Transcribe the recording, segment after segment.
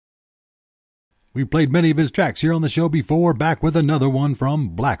We've played many of his tracks here on the show before, back with another one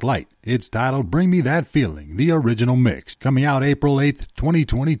from Blacklight. It's titled Bring Me That Feeling, the original mix, coming out April 8th,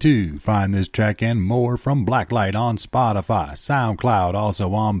 2022. Find this track and more from Blacklight on Spotify, SoundCloud,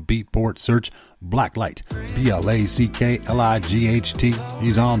 also on Beatport. Search Blacklight, Blacklight.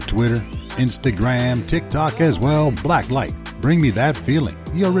 He's on Twitter, Instagram, TikTok as well. Blacklight, Bring Me That Feeling,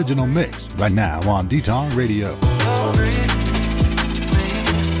 the original mix, right now on Detong Radio.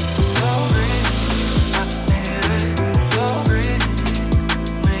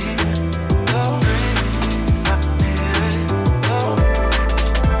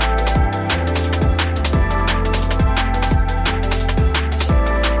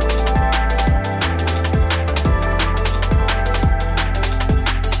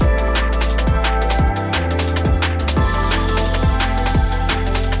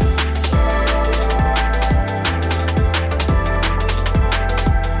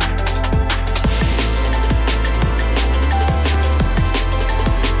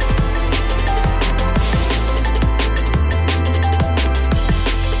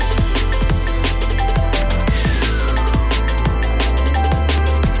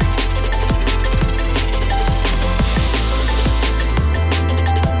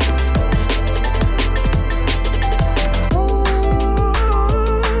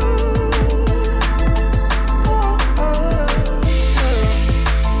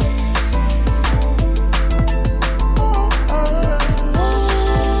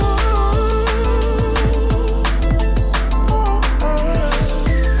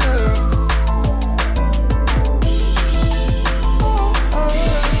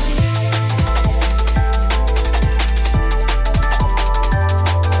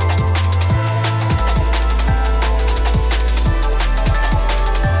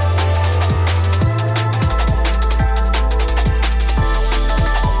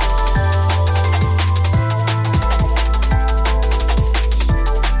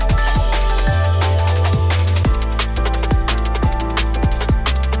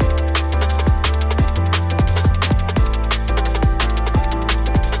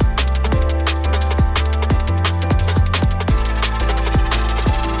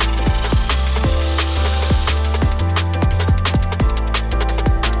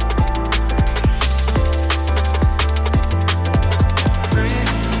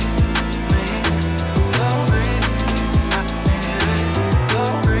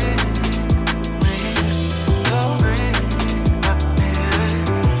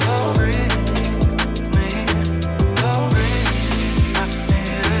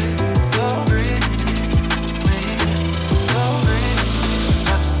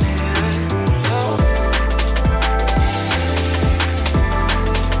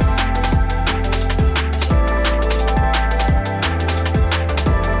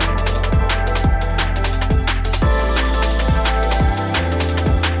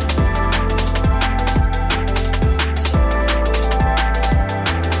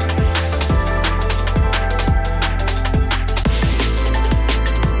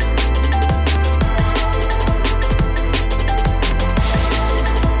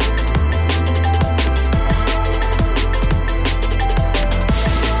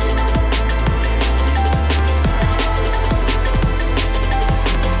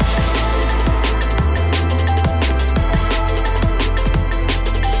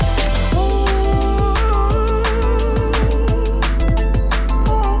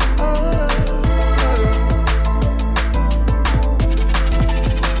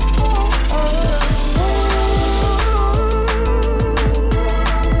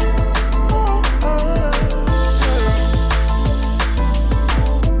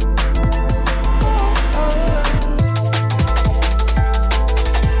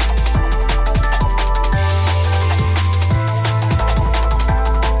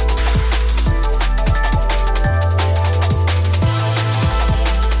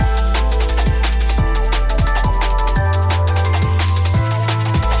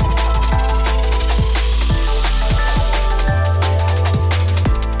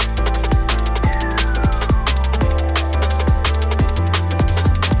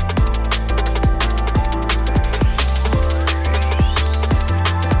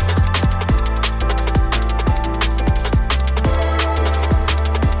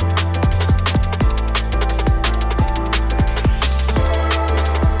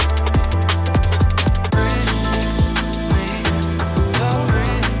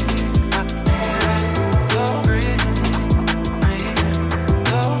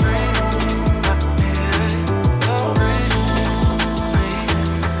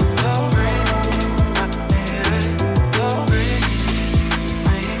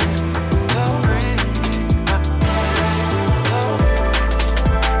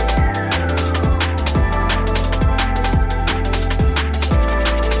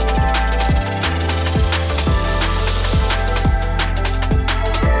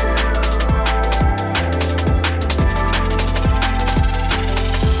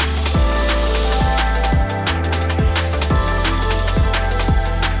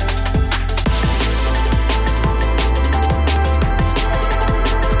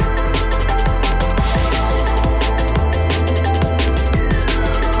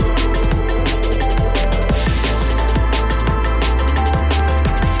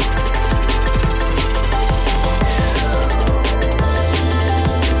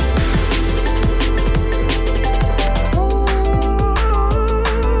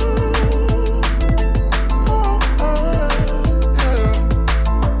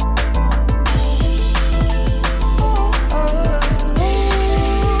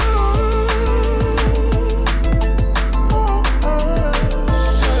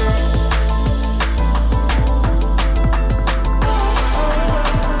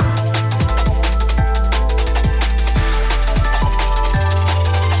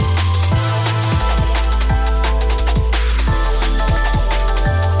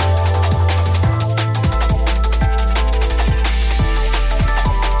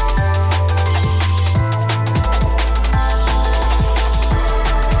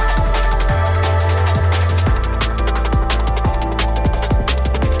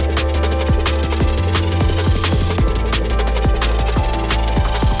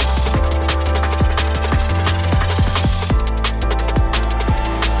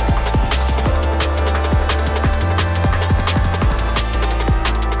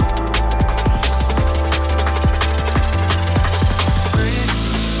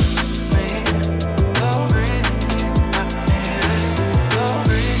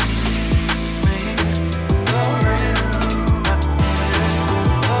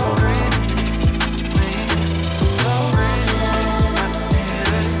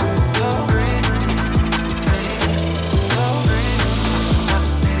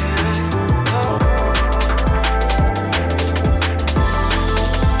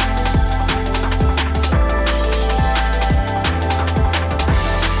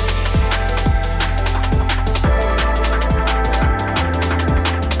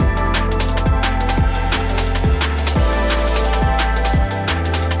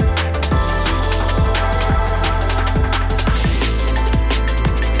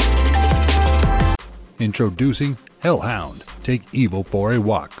 Introducing Hellhound. Take evil for a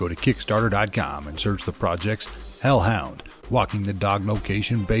walk. Go to Kickstarter.com and search the project's Hellhound, walking the dog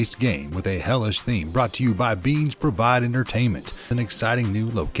location-based game with a hellish theme, brought to you by Beans Provide Entertainment, an exciting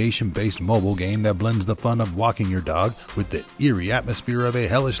new location-based mobile game that blends the fun of walking your dog with the eerie atmosphere of a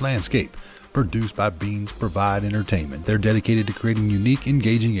hellish landscape. Produced by Beans Provide Entertainment, they're dedicated to creating unique,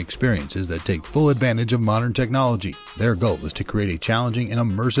 engaging experiences that take full advantage of modern technology. Their goal is to create a challenging and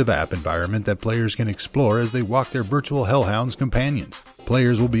immersive app environment that players can explore as they walk their virtual Hellhounds companions.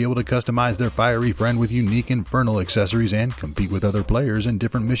 Players will be able to customize their fiery friend with unique infernal accessories and compete with other players in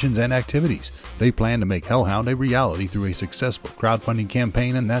different missions and activities. They plan to make Hellhound a reality through a successful crowdfunding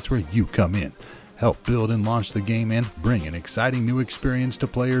campaign, and that's where you come in. Help build and launch the game and bring an exciting new experience to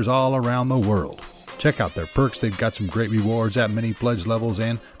players all around the world. Check out their perks. They've got some great rewards at many pledge levels,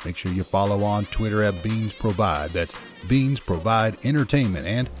 and make sure you follow on Twitter at Beans Provide. That's Beans Provide Entertainment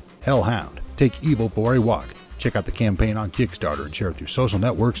and Hellhound. Take evil for a walk. Check out the campaign on Kickstarter and share it through social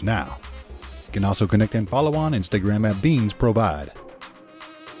networks now. You can also connect and follow on Instagram at Beans Provide.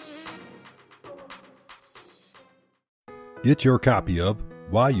 Get your copy of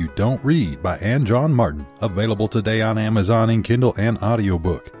Why You Don't Read by Ann John Martin, available today on Amazon in Kindle and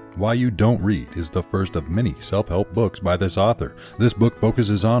audiobook. Why You Don't Read is the first of many self-help books by this author. This book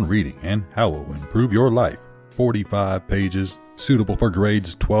focuses on reading and how it will improve your life. 45 pages, suitable for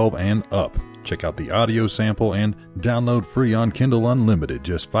grades 12 and up. Check out the audio sample and download free on Kindle Unlimited,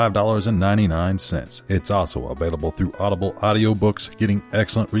 just $5.99. It's also available through Audible audiobooks, getting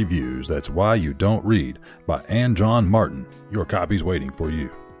excellent reviews. That's Why You Don't Read by Ann John Martin. Your copy's waiting for you.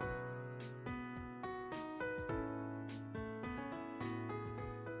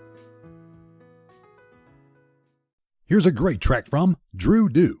 Here's a great track from Drew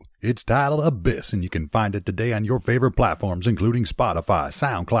Do. It's titled Abyss, and you can find it today on your favorite platforms, including Spotify,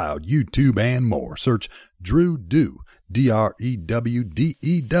 SoundCloud, YouTube, and more. Search Drew Do, DREWDEW.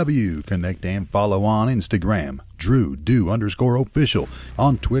 Connect and follow on Instagram, Drew Do _official.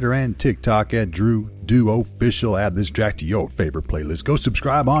 On Twitter and TikTok at Drew Do Official. Add this track to your favorite playlist. Go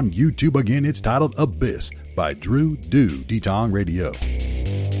subscribe on YouTube. Again, it's titled Abyss by Drew Do, D-Tong Radio.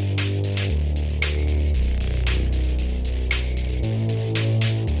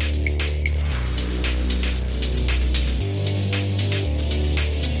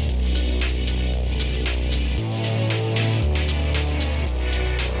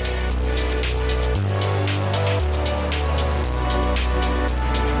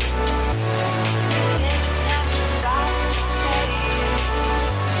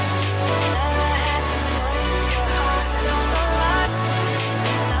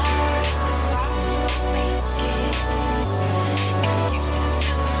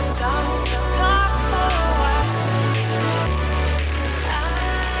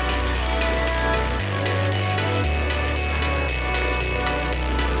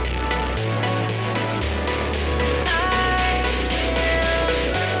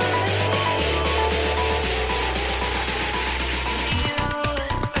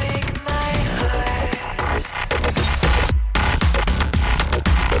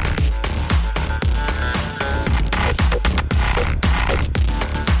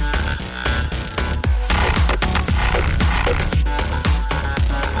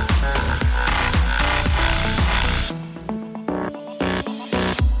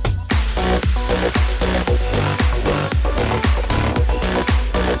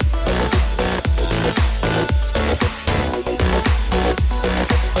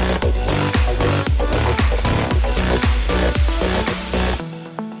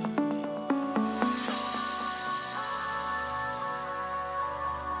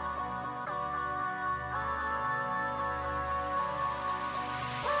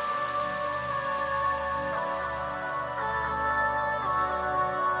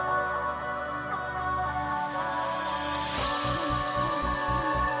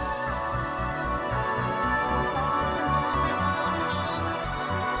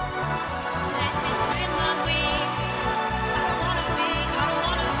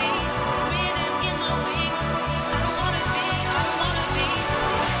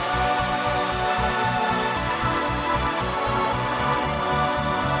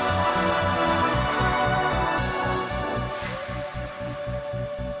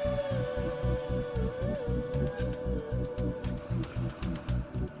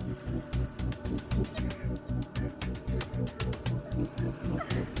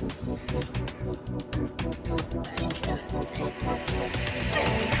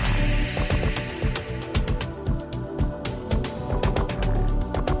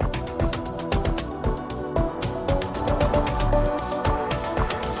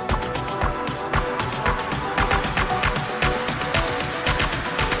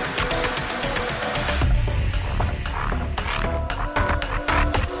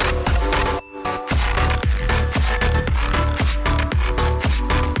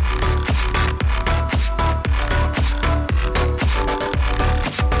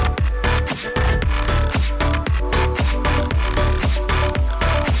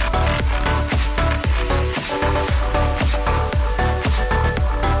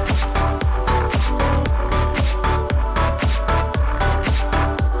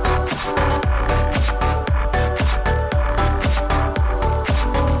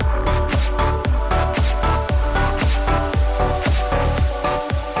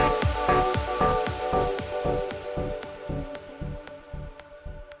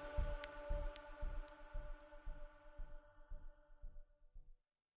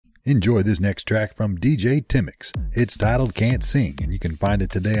 Enjoy this next track from DJ Timmix. It's titled Can't Sing, and you can find it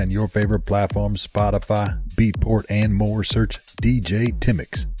today on your favorite platforms, Spotify, Beatport, and more. Search DJ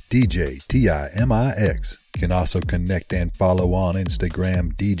Timmix, DJ Timix. You can also connect and follow on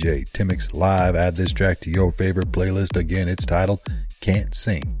Instagram, DJ Timmix Live. Add this track to your favorite playlist. Again, it's titled Can't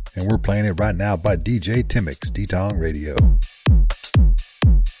Sing, and we're playing it right now by DJ Timmix, D-Tong Radio.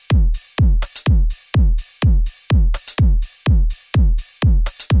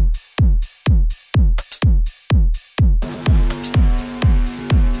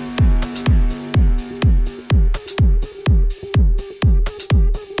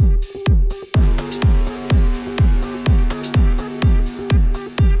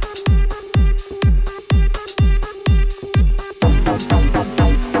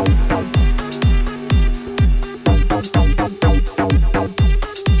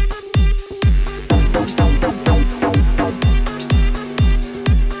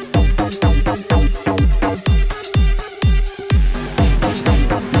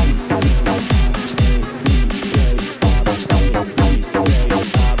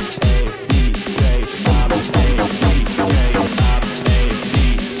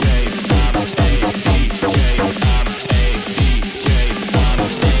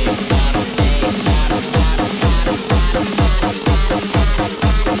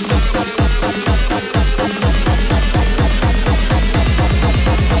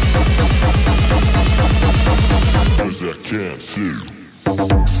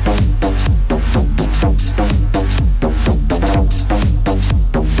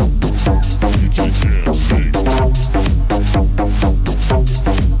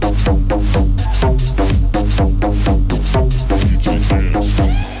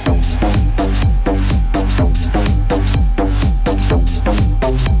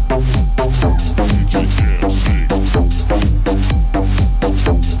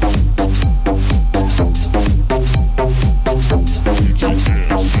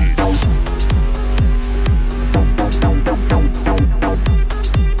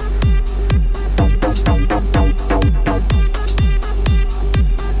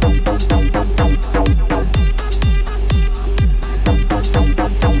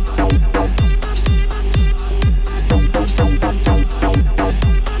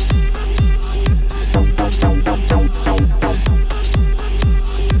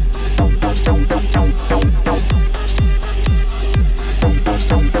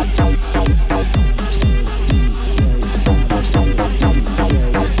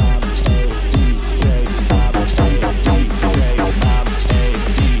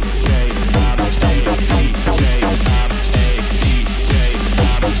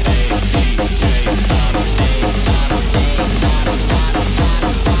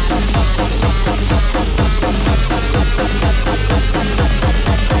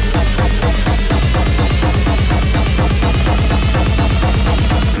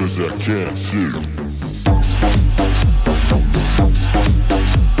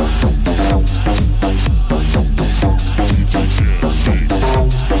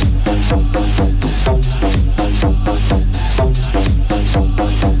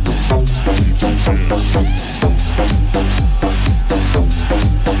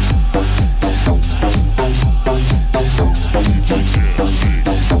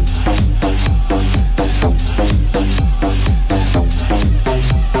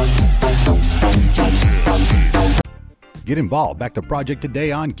 Get involved. Back to project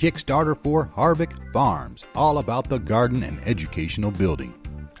today on Kickstarter for Harvick Farms, all about the garden and educational building.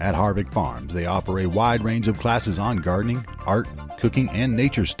 At Harvick Farms, they offer a wide range of classes on gardening, art, cooking, and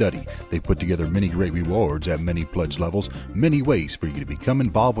nature study. They put together many great rewards at many pledge levels, many ways for you to become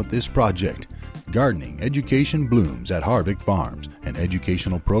involved with this project. Gardening Education Blooms at Harvick Farms, an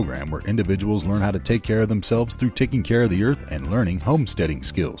educational program where individuals learn how to take care of themselves through taking care of the earth and learning homesteading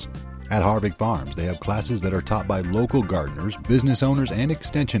skills. At Harvick Farms, they have classes that are taught by local gardeners, business owners, and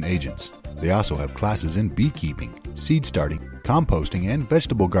extension agents. They also have classes in beekeeping, seed starting, composting, and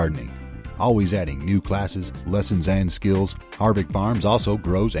vegetable gardening. Always adding new classes, lessons, and skills, Harvick Farms also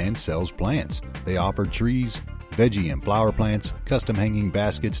grows and sells plants. They offer trees, veggie and flower plants, custom hanging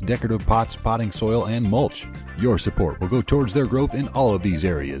baskets, decorative pots, potting soil, and mulch. Your support will go towards their growth in all of these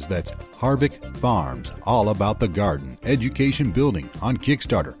areas. That's Harvick Farms, all about the garden, education, building on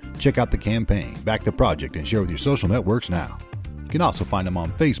Kickstarter. Check out the campaign, back the project, and share with your social networks now. You can also find them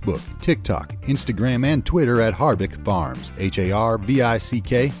on Facebook, TikTok, Instagram, and Twitter at Harvick Farms,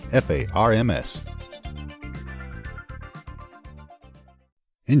 HARVICKFARMS.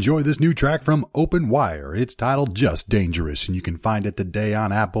 Enjoy this new track from Open Wire. It's titled Just Dangerous, and you can find it today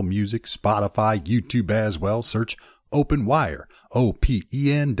on Apple Music, Spotify, YouTube as well. Search Open Wire,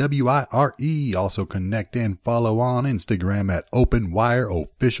 OPENWIRE. Also connect and follow on Instagram at Open Wire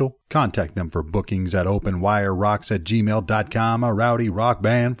Official. Contact them for bookings at openwirerocks@gmail.com. A rowdy rock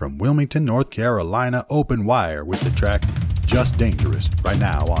band from Wilmington, North Carolina, Open Wire, with the track Just Dangerous, right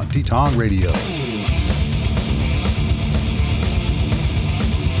now on T-Tong Radio.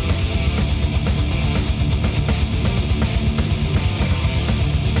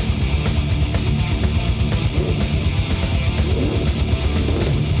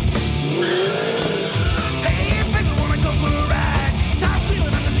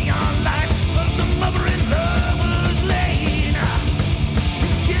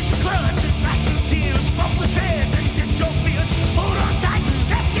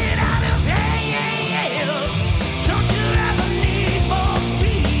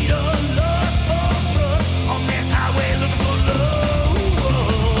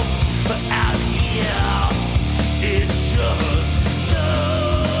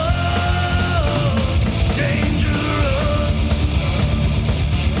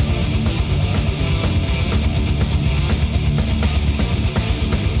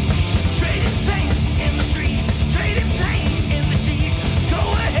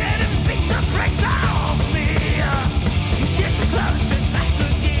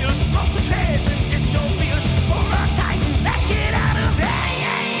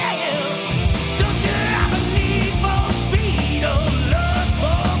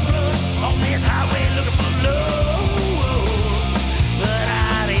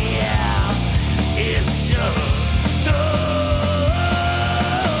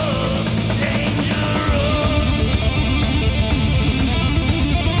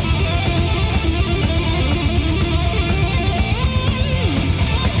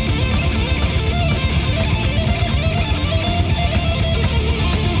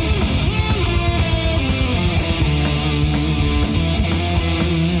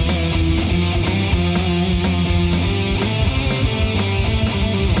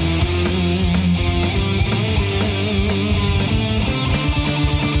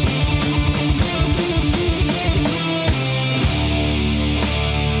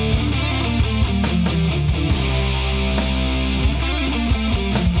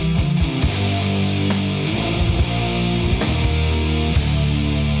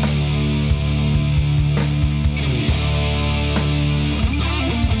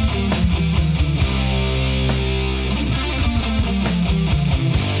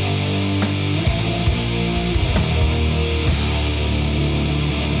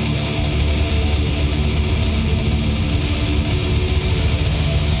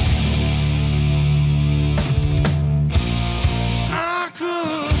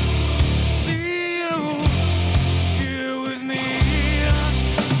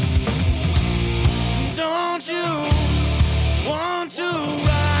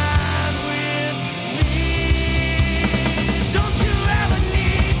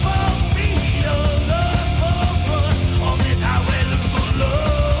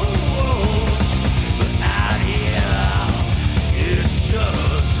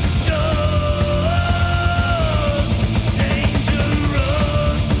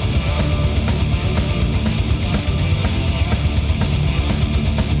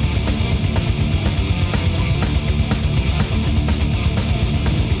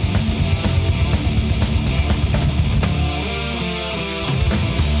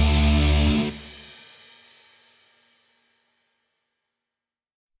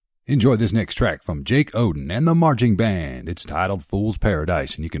 Enjoy this next track from Jake Oden and the Marching Band. It's titled Fool's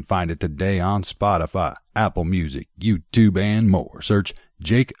Paradise, and you can find it today on Spotify, Apple Music, YouTube, and more. Search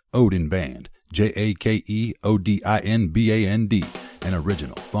Jake Oden Band, Jakeodin Band, an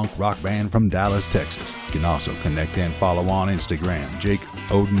original funk rock band from Dallas, Texas. You can also connect and follow on Instagram, Jake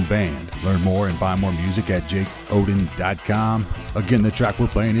Oden Band. Learn more and find more music at jakeoden.com. Again, the track we're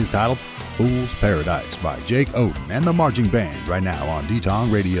playing is titled Fool's Paradise by Jake Oden and the Marching Band, right now on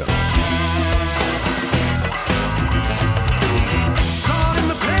T-Tong Radio.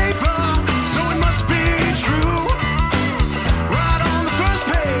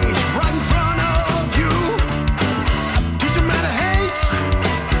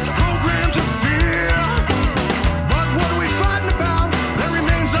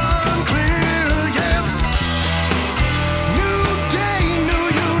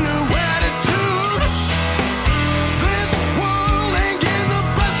 This world ain't give the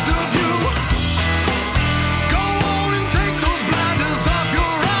best of you.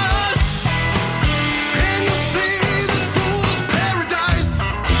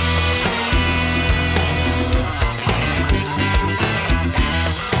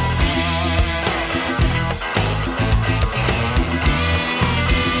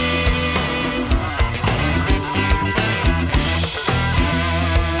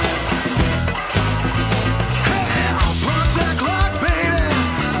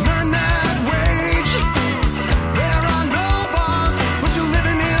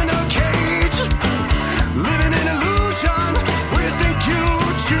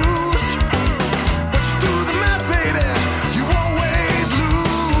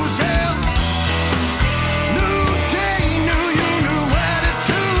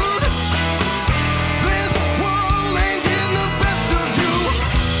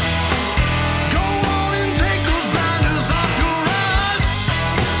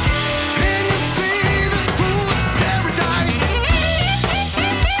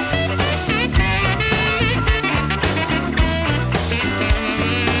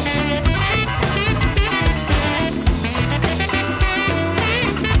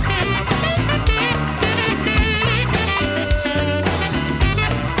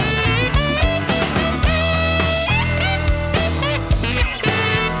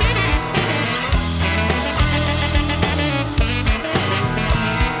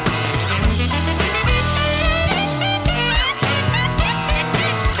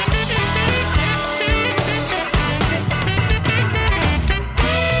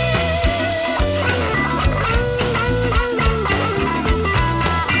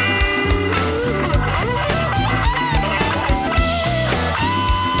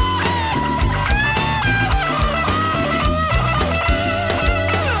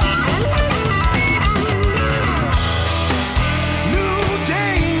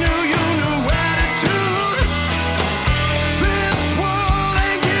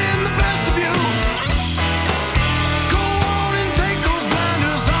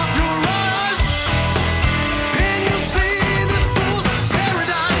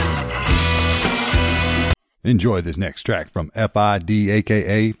 Enjoy this next track from FID,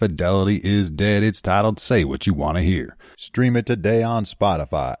 aka Fidelity Is Dead. It's titled Say What You Want to Hear. Stream it today on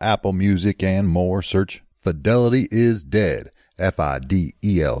Spotify, Apple Music, and more. Search Fidelity Is Dead.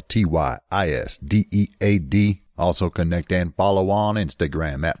 FIDELTYISDEAD. Also connect and follow on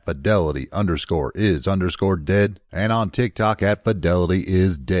Instagram at Fidelity_is_dead and on TikTok at Fidelity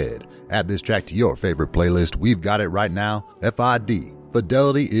Is Dead. Add this track to your favorite playlist. We've got it right now. FID.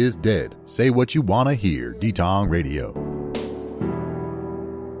 Fidelity Is Dead. Say what you want to hear. D-Tong Radio.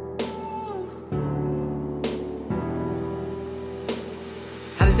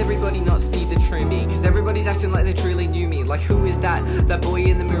 How does everybody not see the true me? Cause everybody's acting like they truly knew me. Like who is that? That boy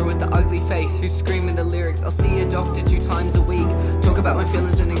in the mirror with the ugly face who's screaming the lyrics. I'll see a doctor 2 times a week. Talk about my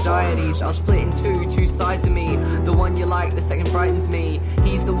feelings and anxieties. I'll split in two sides of me. The one you like, the second frightens me.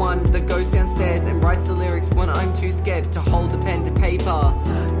 He's the one that goes downstairs and writes the lyrics when I'm too scared to hold the pen to paper.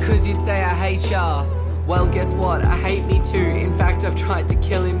 Cause you'd say I hate ya. Well, guess what? I hate me too. In fact, I've tried to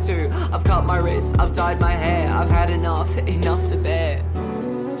kill him too. I've cut my wrists, I've dyed my hair. I've had enough to bear.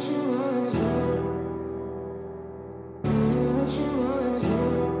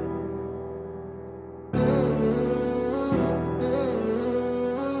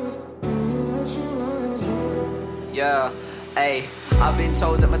 Yeah, ayy. I've been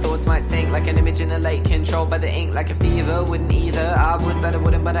told that my thoughts might sink like an image in a lake, controlled by the ink like a fever. Wouldn't either. I would, but I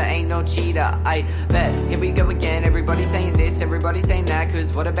wouldn't, but I ain't no cheater. I bet. Here we go again. Everybody saying this, everybody saying that.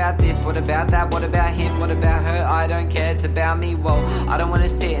 Cause what about this? What about that? What about him? What about her? I don't care. It's about me. Whoa, I don't wanna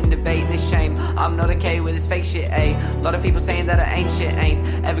sit and debate this shame. I'm not okay with this fake shit, ayy. A lot of people saying that I ain't shit,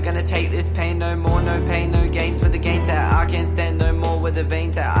 ain't ever gonna take this pain no more. No pain, no gains. Where the gains at? I can't stand no more where the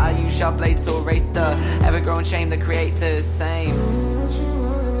veins at. I use sharp blades to erase the ever-growing shame that create the same.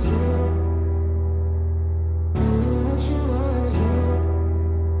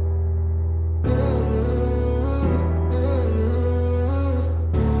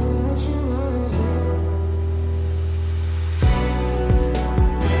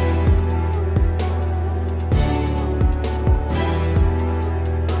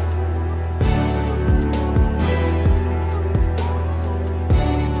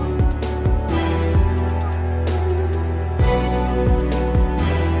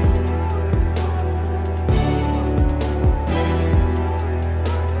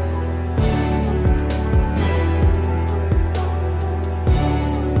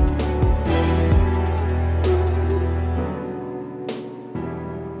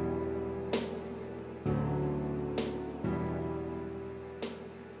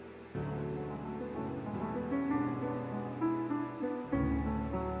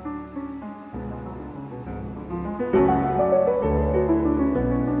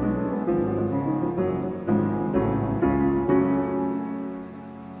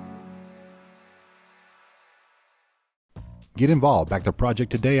 Get involved. Back the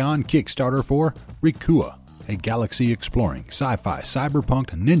project today on Kickstarter for Rikua, a galaxy-exploring, sci-fi, cyberpunk,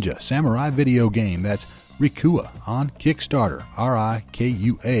 ninja, samurai video game. That's Rikua on Kickstarter,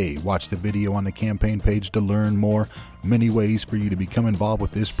 R-I-K-U-A. Watch the video on the campaign page to learn more. Many ways for you to become involved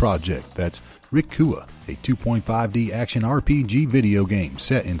with this project. That's Rikua, a 2.5D action RPG video game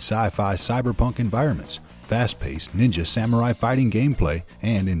set in sci-fi, cyberpunk environments. Fast-paced ninja samurai fighting gameplay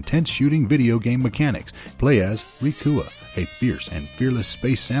and intense shooting video game mechanics. Play as Rikua, a fierce and fearless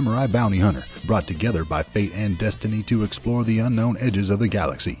space samurai bounty hunter, brought together by fate and destiny to explore the unknown edges of the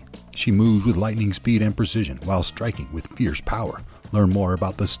galaxy. She moves with lightning speed and precision while striking with fierce power. Learn more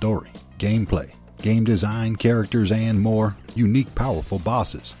about the story, gameplay, game design, characters, and more. Unique, powerful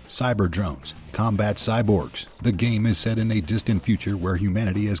bosses, cyber drones, combat cyborgs. The game is set in a distant future where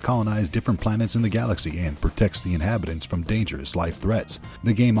humanity has colonized different planets in the galaxy and protects the inhabitants from dangerous life threats.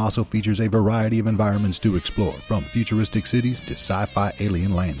 The game also features a variety of environments to explore, from futuristic cities to sci-fi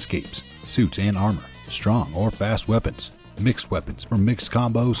alien landscapes. Suits and armor, strong or fast weapons, mixed weapons for mixed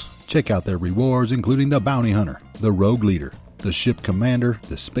combos. Check out their rewards, including the bounty hunter, the rogue leader, the ship commander,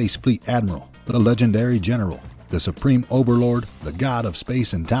 the space fleet admiral, the legendary general, the supreme overlord, the god of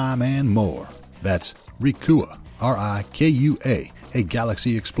space and time, and more. That's Rikua, R-I-K-U-A, a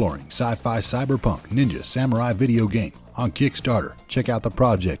galaxy-exploring, sci-fi, cyberpunk, ninja, samurai video game on Kickstarter. Check out the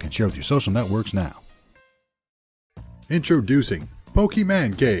project and share with your social networks now. Introducing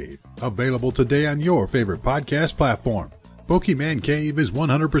Pokemon Cave, available today on your favorite podcast platform. Pokemon Cave is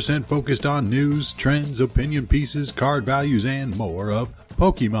 100% focused on news, trends, opinion pieces, card values, and more of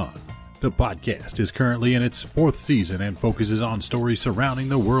Pokemon. The podcast is currently in its 4th season and focuses on stories surrounding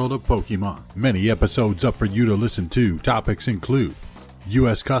the world of Pokemon. Many episodes up for you to listen to. Topics include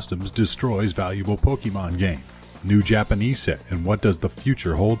U.S. Customs destroys valuable Pokemon game, new Japanese set and what does the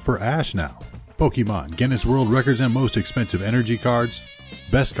future hold for Ash now, Pokemon, Guinness World Records and most expensive energy cards,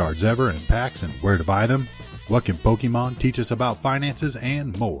 best cards ever in packs and where to buy them, what can Pokemon teach us about finances,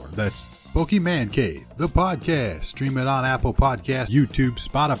 and more. That's Pokemon Cave, the podcast. Stream it on Apple Podcasts, YouTube,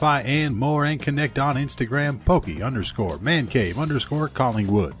 Spotify, and more, and connect on Instagram,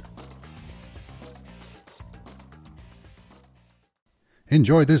 Poke_Man_Cave_Collingwood.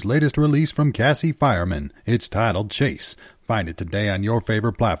 Enjoy this latest release from Cassie Fireman. It's titled Chase. Find it today on your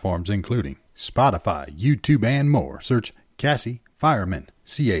favorite platforms, including Spotify, YouTube, and more. Search Cassie Fireman,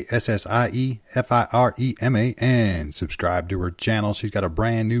 CassieFireman. Subscribe to her channel. She's got a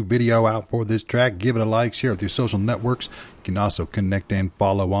brand new video out for this track. Give it a like, share it with your social networks. You can also connect and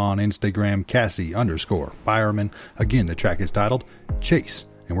follow on Instagram, Cassie_Fireman. Again, the track is titled Chase,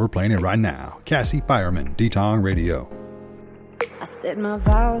 and we're playing it right now. Cassie Fireman, D-Tong Radio. I said my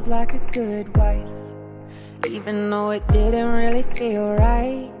vows like a good wife, even though it didn't really feel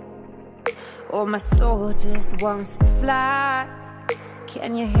right. Oh, my soul just wants to fly.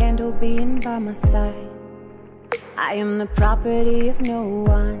 Can you handle being by my side? I am the property of no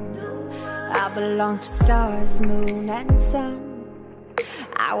one. I belong to stars, moon, and sun.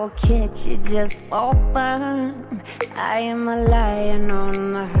 I will catch you just for fun. I am a lion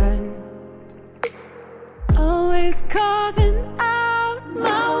on the hunt, always carving out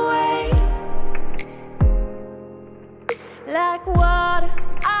my way. Like water,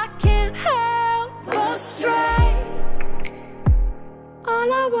 I can't help but stray.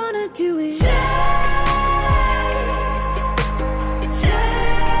 All I wanna do is chase, chase,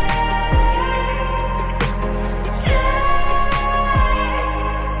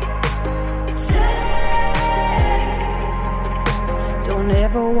 chase. Don't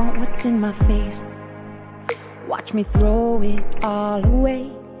ever want what's in my face. Watch me throw it all away.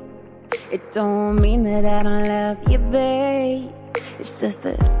 It don't mean that I don't love you, babe. It's just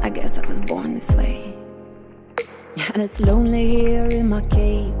that I guess I was born this way. And it's lonely here in my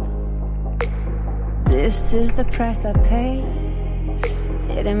cave. This is the price I pay.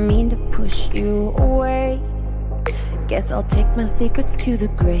 Didn't mean to push you away. Guess I'll take my secrets to the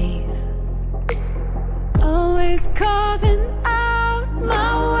grave. Always carving out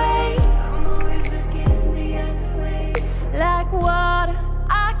my way. I'm always looking the other way. Like water,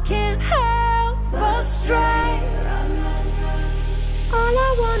 I can't help but stray. All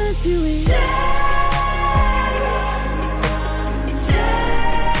I wanna do is chase,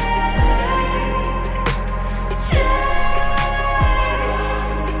 chase, chase,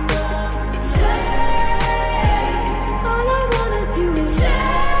 chase. All I wanna do is chase,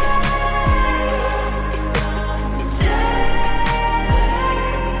 chase,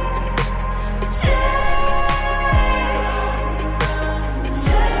 chase.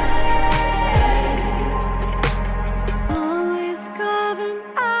 Always carving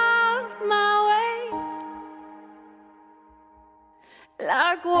out my way.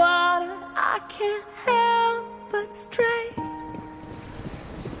 Like water, I can't help but stray.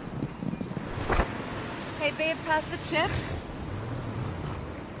 Hey, babe, pass the chips.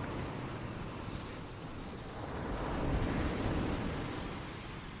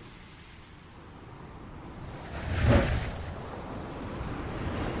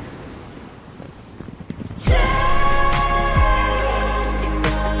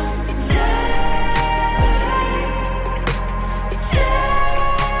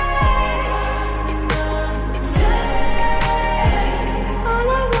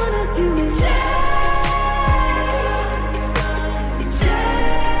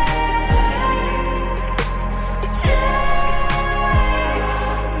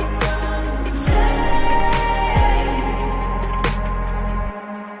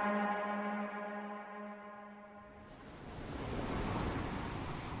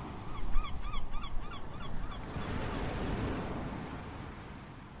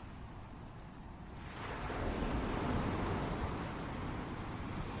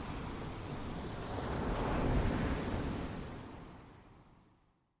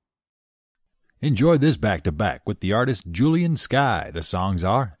 Enjoy this back-to-back with the artist Julian Sky. The songs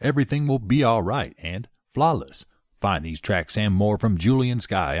are Everything Will Be Alright and Flawless. Find these tracks and more from Julian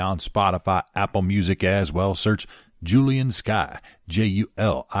Sky on Spotify, Apple Music as well. Search Julian Sky,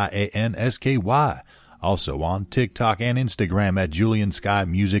 Juliansky. Also on TikTok and Instagram at Julian Sky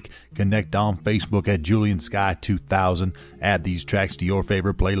Music. Connect on Facebook at Julian Sky 2000. Add these tracks to your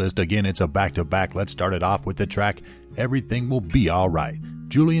favorite playlist. Again, it's a back-to-back. Let's start it off with the track Everything Will Be Alright.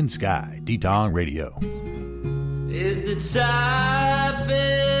 Julian Sky, D-Tong Radio. Is the tide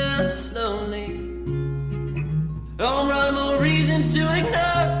fell slowly? All rhyme or reason to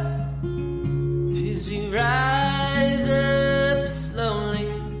ignore? As you rise up slowly,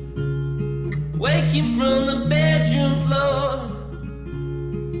 waking from the bedroom floor.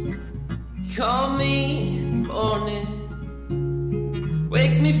 Call me in the morning,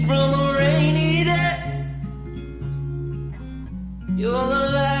 wake me from a rainy day. You're the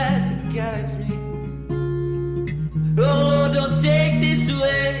light that guides me. Oh Lord, don't take this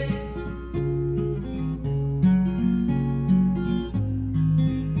away.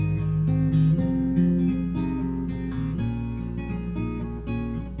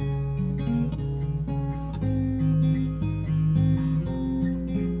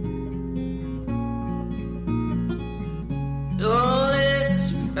 All that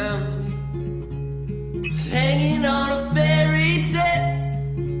surrounds me is hanging on a fairy tale.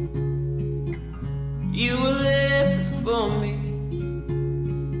 You were there before me,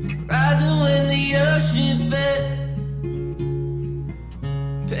 rising when the ocean fell.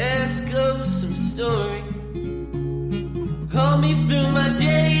 Past goes some story, hold me through my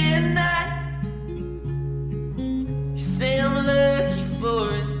day and night. You say I'm lucky for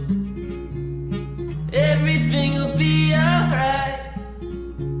it, everything will be alright.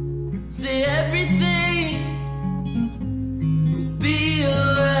 Say everything will be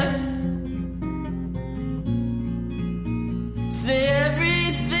alright. Say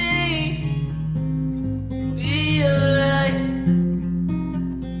everything will be alright.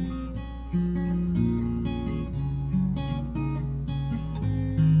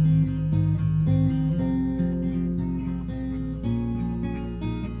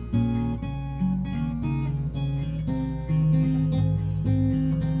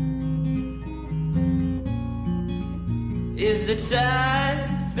 Is the tide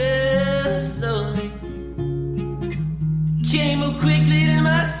fell slowly, came more quickly to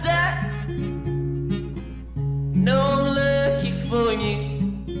my side. No, I'm lucky for you,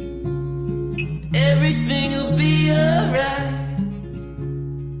 everything will be alright.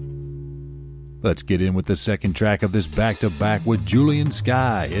 Let's get in with the second track of this back-to-back with Julian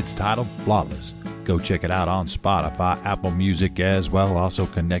Sky. It's titled Flawless. Go check it out on Spotify, Apple Music as well. Also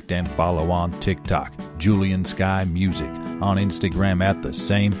connect and follow on TikTok, Julian Sky Music. On Instagram at the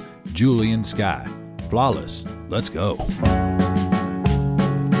same, Julian Sky. Flawless. Let's go.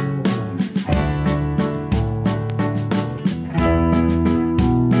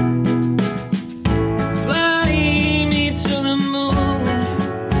 Fly me to the moon,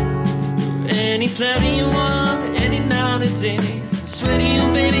 any planet you want, any night or day. I swear to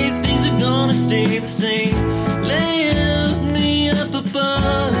you, baby, things are gonna stay the same. Lift me up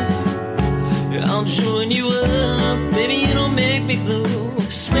above, I'll join you up. Baby, you don't make me blue. I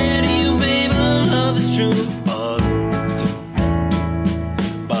swear to you, baby, love is true.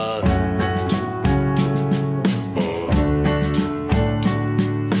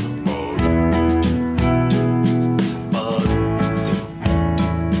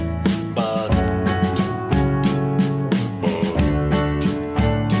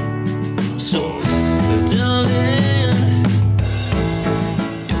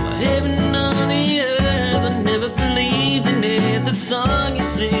 Song you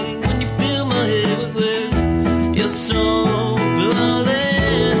sing when you fill my head with words. You're so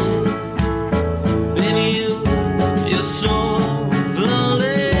flawless, baby. You're so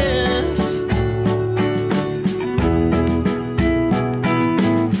flawless.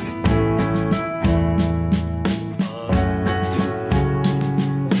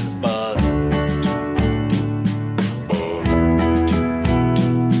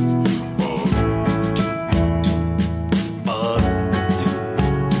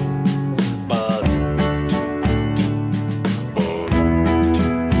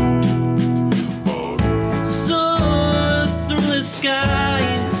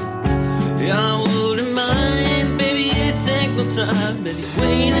 Time, any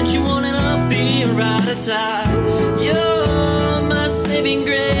way that you want it, I'll be right at time. You're my saving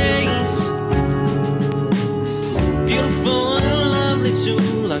grace, beautiful and lovely too,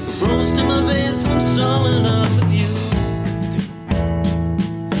 like a rose to my face. I'm so in love with you.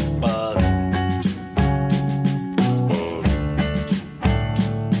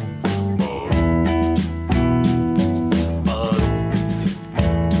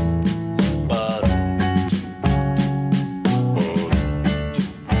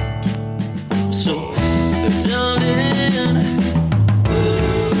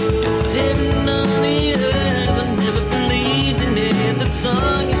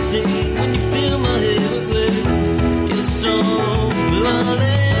 Song you sing when you fill my head with words.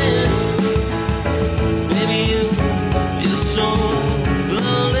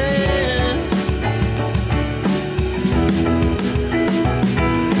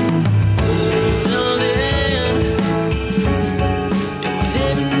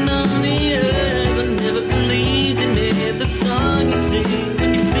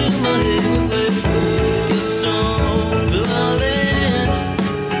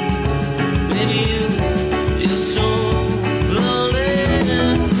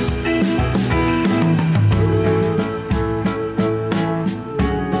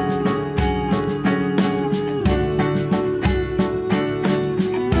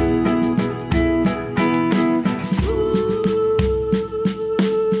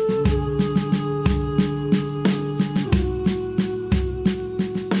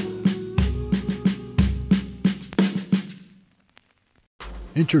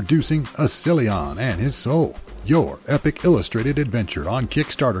 Introducing Asilion and His Soul, your epic illustrated adventure on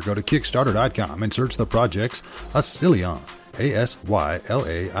Kickstarter. Go to Kickstarter.com and search the projects Asilion,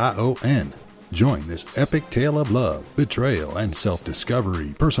 Asylion. Join this epic tale of love, betrayal, and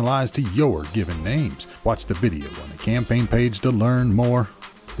self-discovery, personalized to your given names. Watch the video on the campaign page to learn more.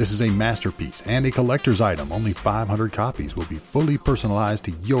 This is a masterpiece and a collector's item. Only 500 copies will be fully personalized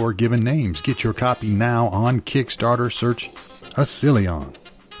to your given names. Get your copy now on Kickstarter. Search Asilion.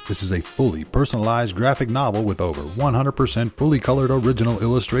 This is a fully personalized graphic novel with over 100% fully colored original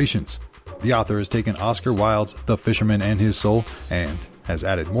illustrations. The author has taken Oscar Wilde's The Fisherman and His Soul and has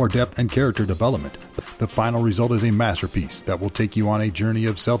added more depth and character development. The final result is a masterpiece that will take you on a journey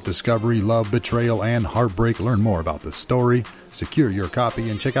of self-discovery, love, betrayal, and heartbreak. Learn more about the story, secure your copy,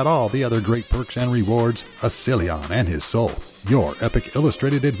 and check out all the other great perks and rewards. Asilion and His Soul, your epic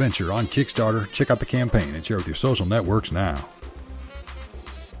illustrated adventure on Kickstarter. Check out the campaign and share with your social networks now.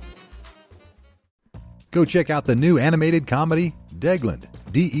 Go check out the new animated comedy, Degland,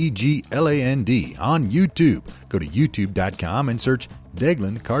 Degland, on YouTube. Go to youtube.com and search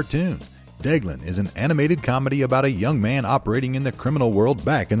Degland Cartoon. Degland is an animated comedy about a young man operating in the criminal world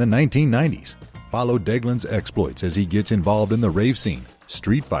back in the 1990s. Follow Degland's exploits as he gets involved in the rave scene,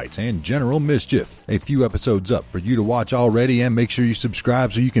 street fights, and general mischief. A few episodes up for you to watch already, and make sure you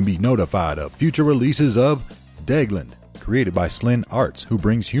subscribe so you can be notified of future releases of Degland. Created by Slin Arts, who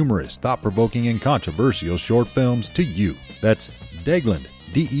brings humorous, thought-provoking, and controversial short films to you. That's Degland,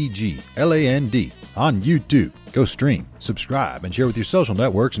 Degland, on YouTube. Go stream, subscribe, and share with your social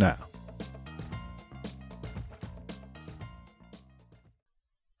networks now.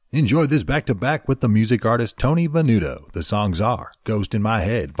 Enjoy this back-to-back with the music artist Tony Venuto. The songs are Ghost in My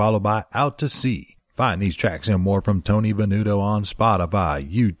Head, followed by Out to Sea. Find these tracks and more from Tony Venuto on Spotify,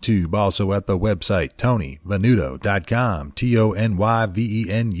 YouTube, also at the website TonyVenuto.com,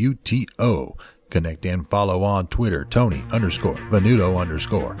 TonyVenuto. Connect and follow on Twitter,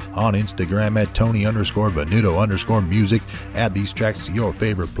 Tony_Venuto_. On Instagram at Tony_Venuto_music. Add these tracks to your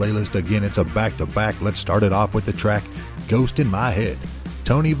favorite playlist. Again, it's a back-to-back. Let's start it off with the track Ghost in My Head.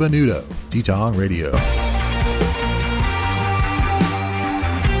 Tony Venuto, T-Tong Radio.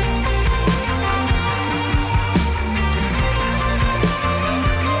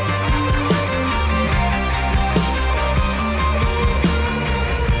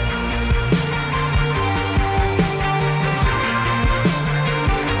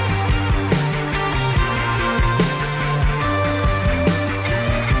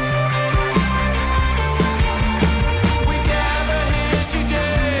 We gather here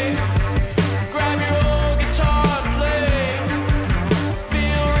today. Grab your own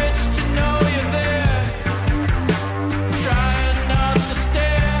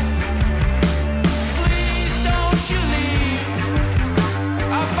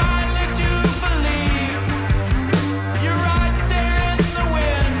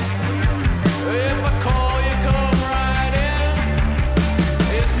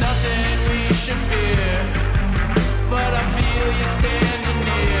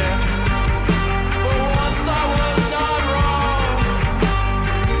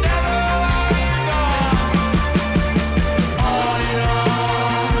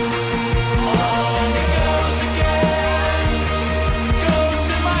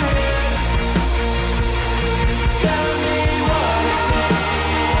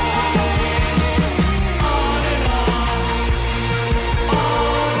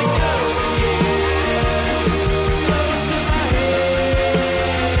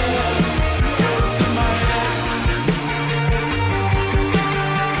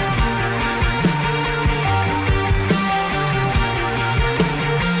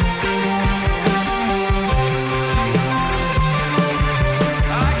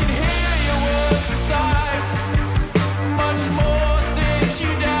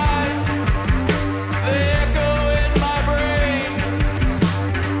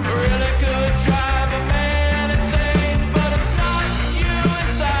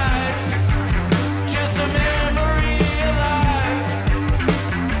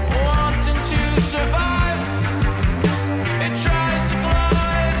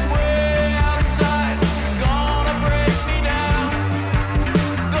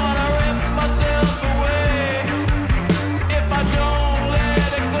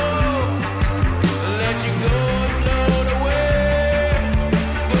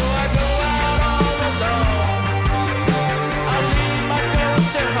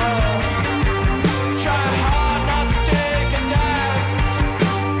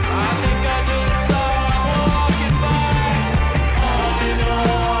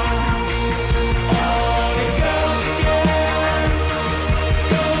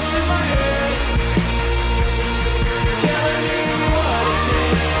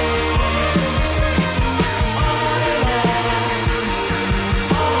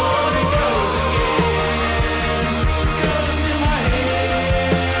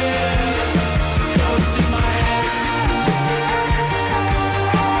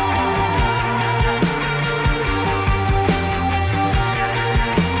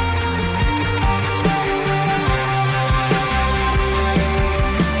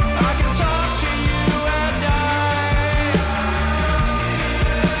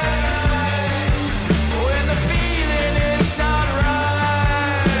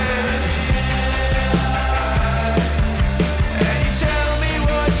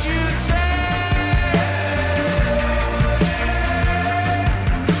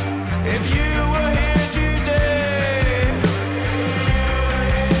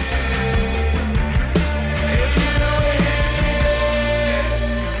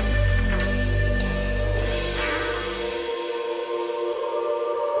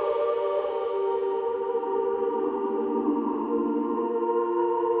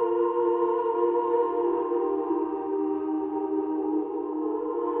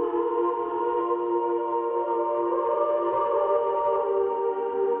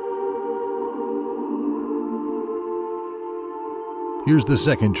Here's the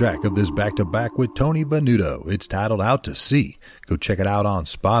second track of this back-to-back with Tony Venuto. It's titled Out to Sea. Go check it out on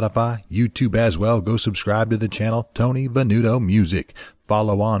Spotify, YouTube as well. Go subscribe to the channel Tony Venuto Music.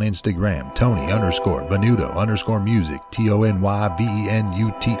 Follow on Instagram, Tony_Venuto_music,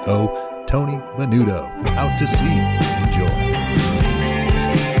 TonyVenuto, Tony Venuto. Out to Sea. Enjoy.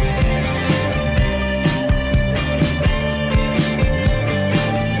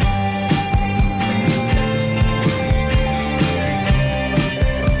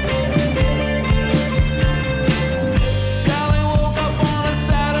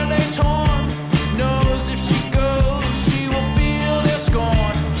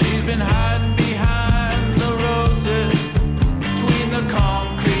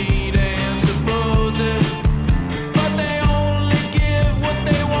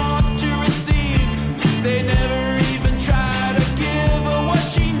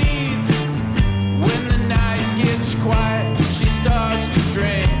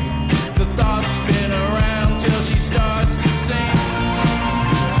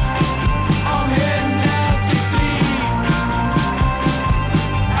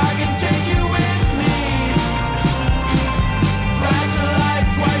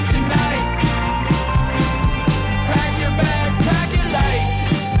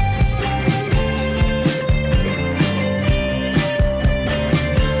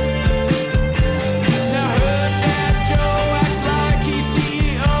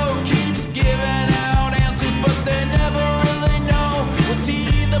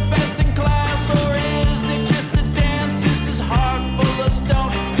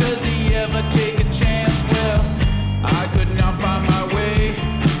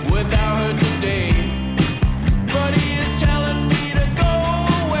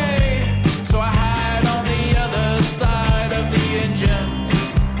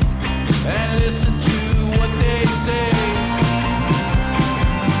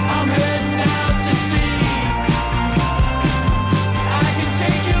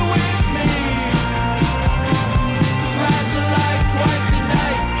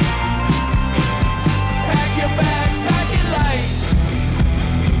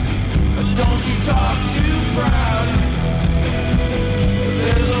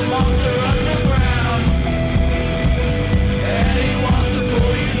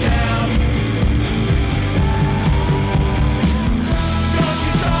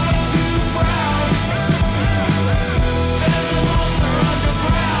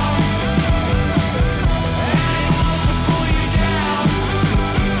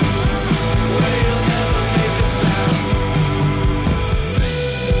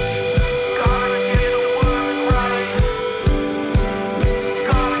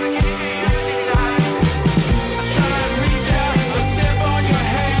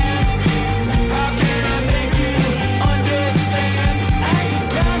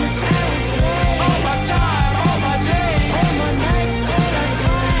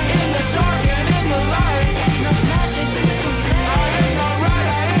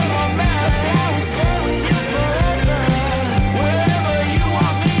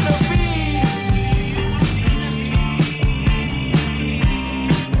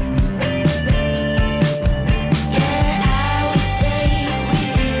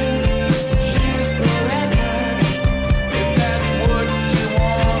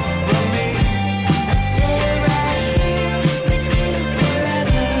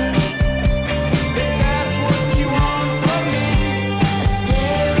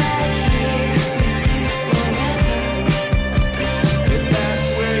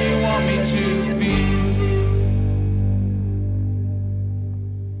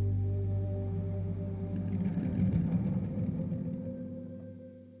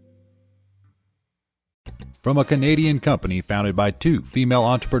 From a Canadian company founded by two female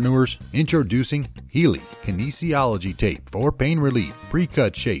entrepreneurs, introducing Healy Kinesiology Tape for pain relief.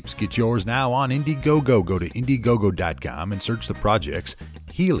 Pre-cut shapes. Get yours now on Indiegogo. Go to Indiegogo.com and search the projects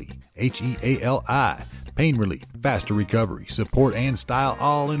Healy, H-E-A-L-I. Pain relief, faster recovery, support, and style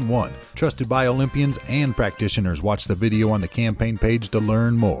all in one. Trusted by Olympians and practitioners. Watch the video on the campaign page to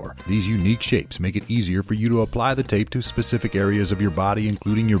learn more. These unique shapes make it easier for you to apply the tape to specific areas of your body,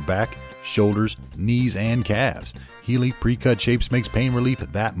 including your back, shoulders, knees, and calves. Healy Pre-Cut Shapes makes pain relief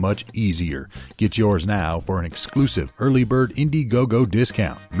that much easier. Get yours now for an exclusive early bird Indiegogo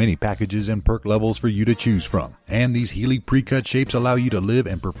discount. Many packages and perk levels for you to choose from. And these Healy Pre-Cut Shapes allow you to live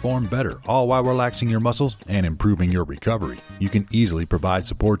and perform better, all while relaxing your muscles and improving your recovery. You can easily provide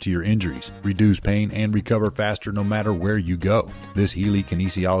support to your injuries, reduce pain, and recover faster no matter where you go. This Healy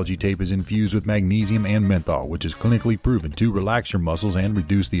Kinesiology Tape is infused with magnesium and menthol, which is clinically proven to relax your muscles and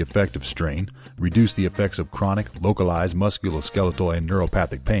reduce the effect of strain, reduce the effects of chronic, localized musculoskeletal and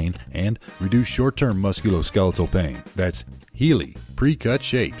neuropathic pain, and reduce short-term musculoskeletal pain. That's Healy Pre-Cut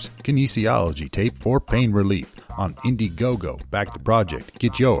Shapes Kinesiology Tape for pain relief on Indiegogo. Back the project.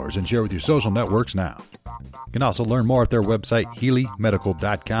 Get yours and share with your social networks now. You can also learn more at their website,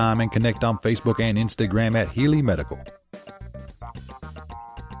 HealyMedical.com, and connect on Facebook and Instagram at Healy Medical.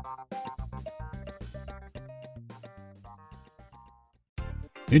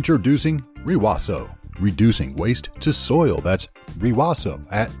 Introducing Rewaso, reducing waste to soil. That's Rewaso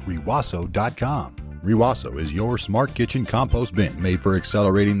at Rewaso.com. Rewaso is your smart kitchen compost bin made for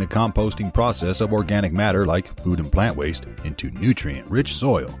accelerating the composting process of organic matter like food and plant waste into nutrient-rich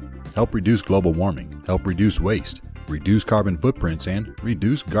soil. Help reduce global warming, help reduce waste, reduce carbon footprints, and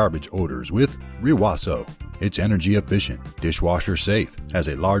reduce garbage odors with Rewaso. It's energy efficient, dishwasher safe, has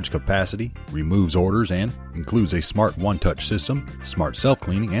a large capacity, removes odors, and includes a smart one-touch system, smart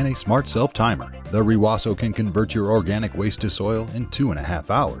self-cleaning, and a smart self-timer. The Rewaso can convert your organic waste to soil in 2.5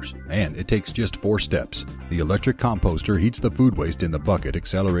 hours, and it takes just 4 steps. The electric composter heats the food waste in the bucket,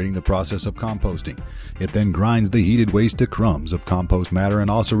 accelerating the process of composting. It then grinds the heated waste to crumbs of compost matter and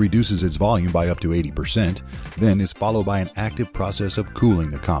also reduces its volume by up to 80%, then is followed by an active process of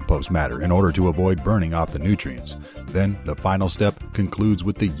cooling the compost matter in order to avoid burning off the nutrients. Then, the final step concludes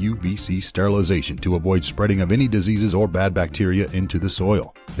with the UVC sterilization to avoid spreading of any diseases or bad bacteria into the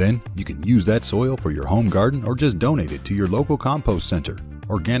soil. Then, you can use that soil for your home garden or just donate it to your local compost center.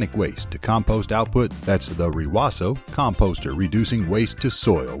 Organic waste to compost output, that's the Rewaso composter, reducing waste to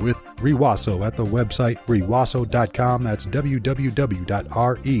soil with Rewaso at the website rewaso.com. That's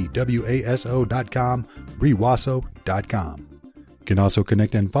www.rewaso.com, rewaso.com. You can also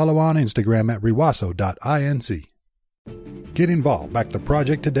connect and follow on Instagram at rewaso.inc. Get involved. Back the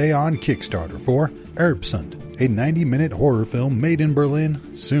project today on Kickstarter for Erbsund, a 90-minute horror film made in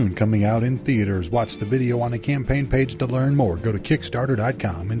Berlin, soon coming out in theaters. Watch the video on the campaign page to learn more. Go to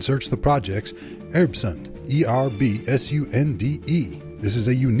Kickstarter.com and search the projects Erbsund, Erbsunde. This is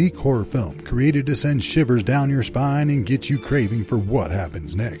a unique horror film created to send shivers down your spine and get you craving for what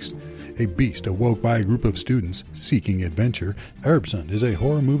happens next. A beast awoke by a group of students seeking adventure. Erbsund is a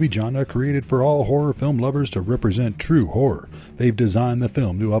horror movie genre created for all horror film lovers to represent true horror. They've designed the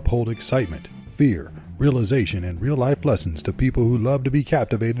film to uphold excitement, fear, realization, and real-life lessons to people who love to be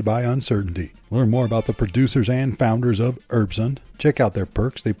captivated by uncertainty. Learn more about the producers and founders of Erbsund. Check out their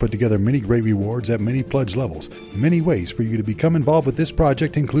perks. They put together many great rewards at many pledge levels. Many ways for you to become involved with this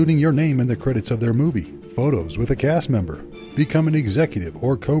project, including your name in the credits of their movie, photos with a cast member, become an executive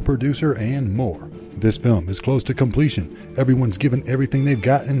or co-producer, and more. This film is close to completion. Everyone's given everything they've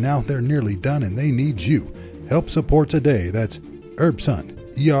got, and now they're nearly done, and they need you. Help support today. That's Erbsund,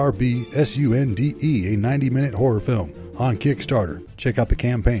 Erbsunde, a 90-minute horror film on Kickstarter. Check out the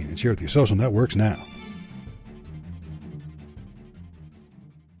campaign and share with your social networks now.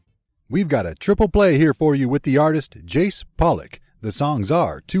 We've got a triple play here for you with the artist Jace Pollock. The songs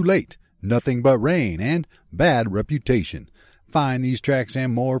are Too Late, Nothing But Rain, and Bad Reputation. Find these tracks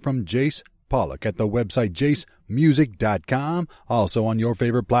and more from Jace Pollock at the website jacemusic.com. Also on your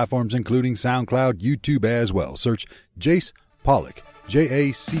favorite platforms, including SoundCloud, YouTube as well. Search Jace Pollock,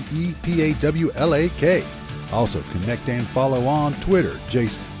 Jacepawlak. Also connect and follow on Twitter,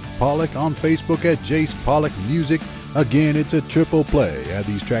 Jace Pollock, on Facebook at Jace Pollock Music. Again, it's a triple play. Add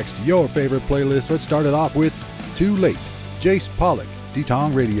these tracks to your favorite playlist. Let's start it off with Too Late, Jace Pollock,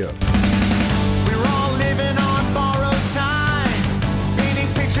 D-Tong Radio. We're all living on borrowed time, painting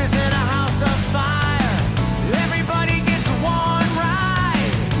pictures in a house of fire. Everybody gets one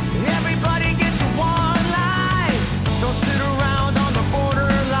ride, everybody gets one life. Don't sit around on the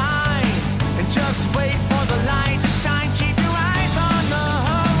borderline and just wait for the light to shine. Keep your eyes on the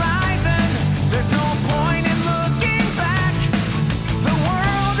horizon. There's no point in looking back. The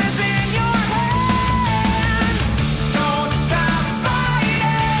world is in your hands. Don't stop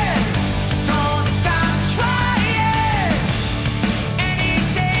fighting.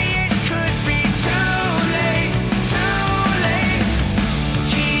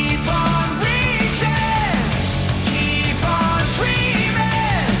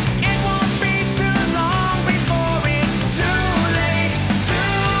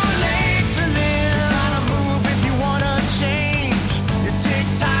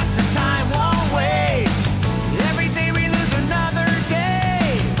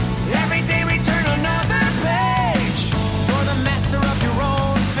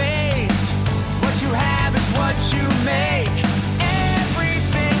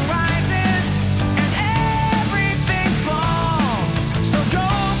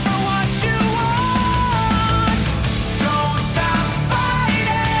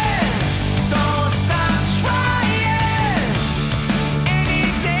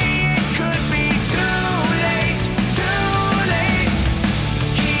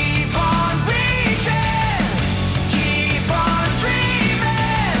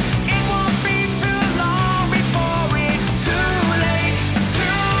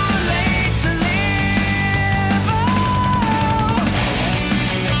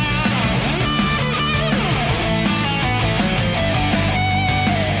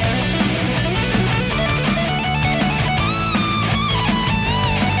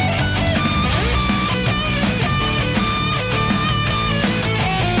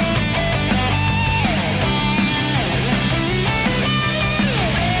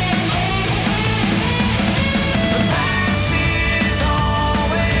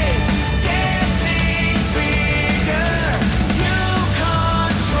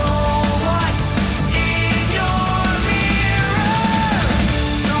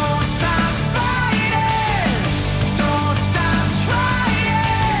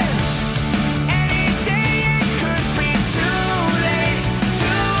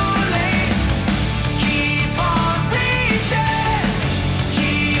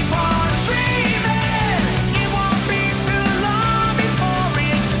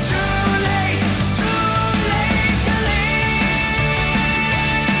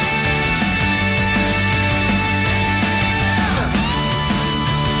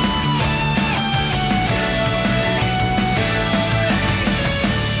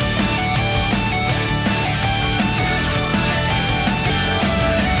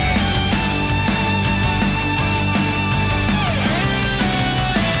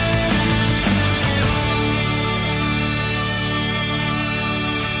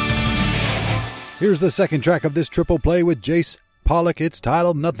 Here's the second track of this triple play with Jace Pollock. It's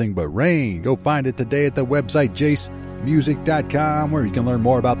titled Nothing But Rain. Go find it today at the website jacemusic.com, where you can learn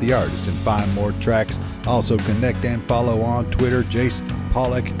more about the artist and find more tracks. Also connect and follow on Twitter, Jace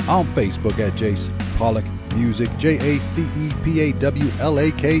Pollock, on Facebook at Jace Pollock Music, JACEPAWLAK,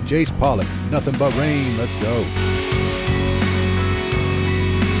 Jace Pollock. Nothing But Rain. Let's go.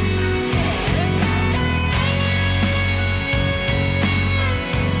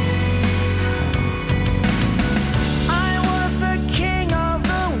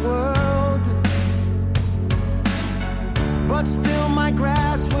 But still my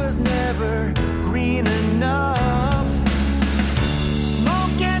grass was never green enough.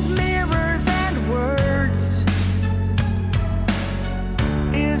 Smoke and mirrors and words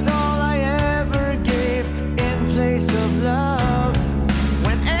is all I ever gave in place of love.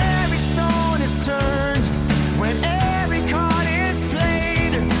 When every stone is turned, when every card is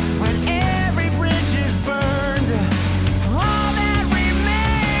played, when every bridge is burned, all that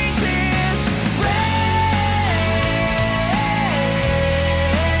remains is rain.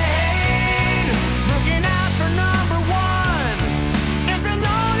 Looking out for number one is a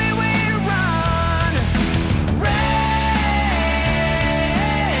lonely way to run. Rain.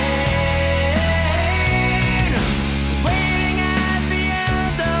 Waiting at the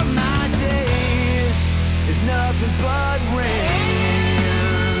end of my days is nothing but rain.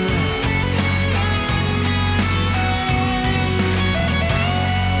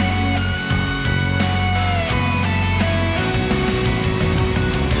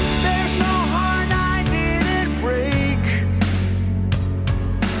 There's no heart I didn't break.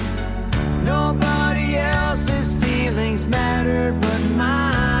 Nobody else's feelings mattered but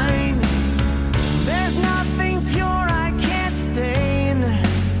mine. There's nothing pure I can't stain.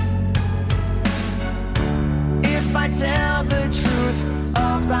 If I tell the truth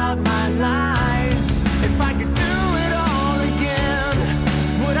about my lies, if I could do it all again,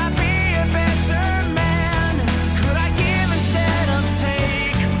 would I be a better man? Could I give instead of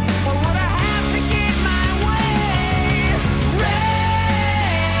take? Or would I have to get my way? Rain.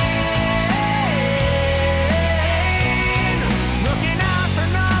 Looking out for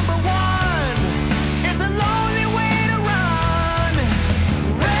number one is a lonely way to run.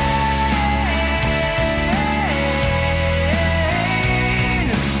 Rain.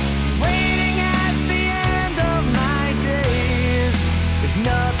 Waiting at the end of my days is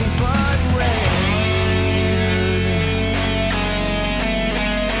nothing but rain.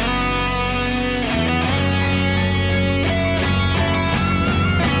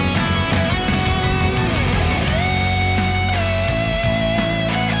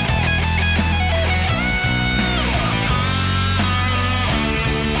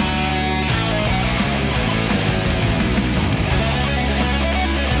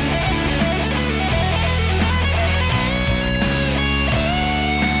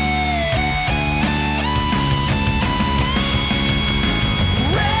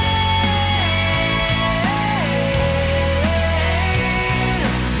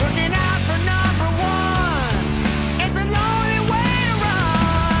 Looking out for number one is a lonely way to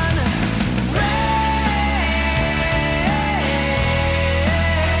run. Rain.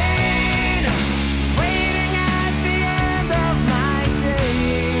 Waiting at the end of my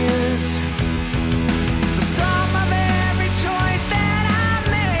days. The sum of every choice that I've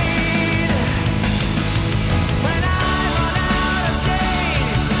made. When I run out of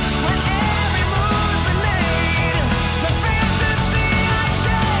days, when every move's been made, the fantasy I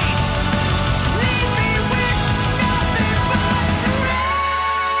chase leaves me with nothing but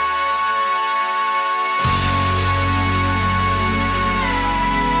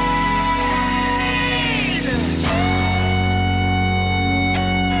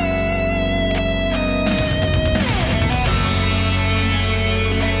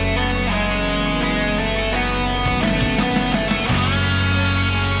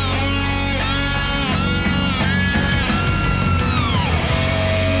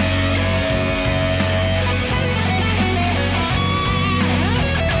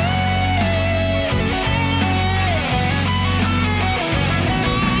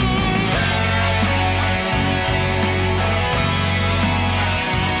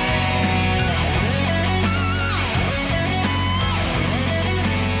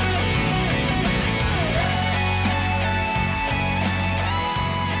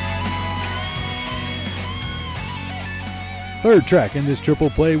Third track in this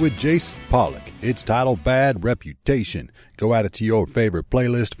triple play with Jace Pollock. It's titled Bad Reputation. Go add it to your favorite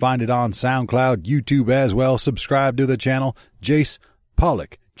playlist. Find it on SoundCloud, YouTube as well. Subscribe to the channel. Jace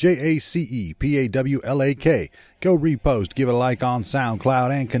Pollock. JacePawlak. Go repost, give it a like on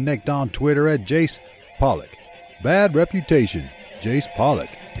SoundCloud, and connect on Twitter at Jace Pollock. Bad reputation, Jace Pollock.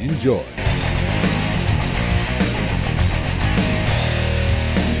 Enjoy.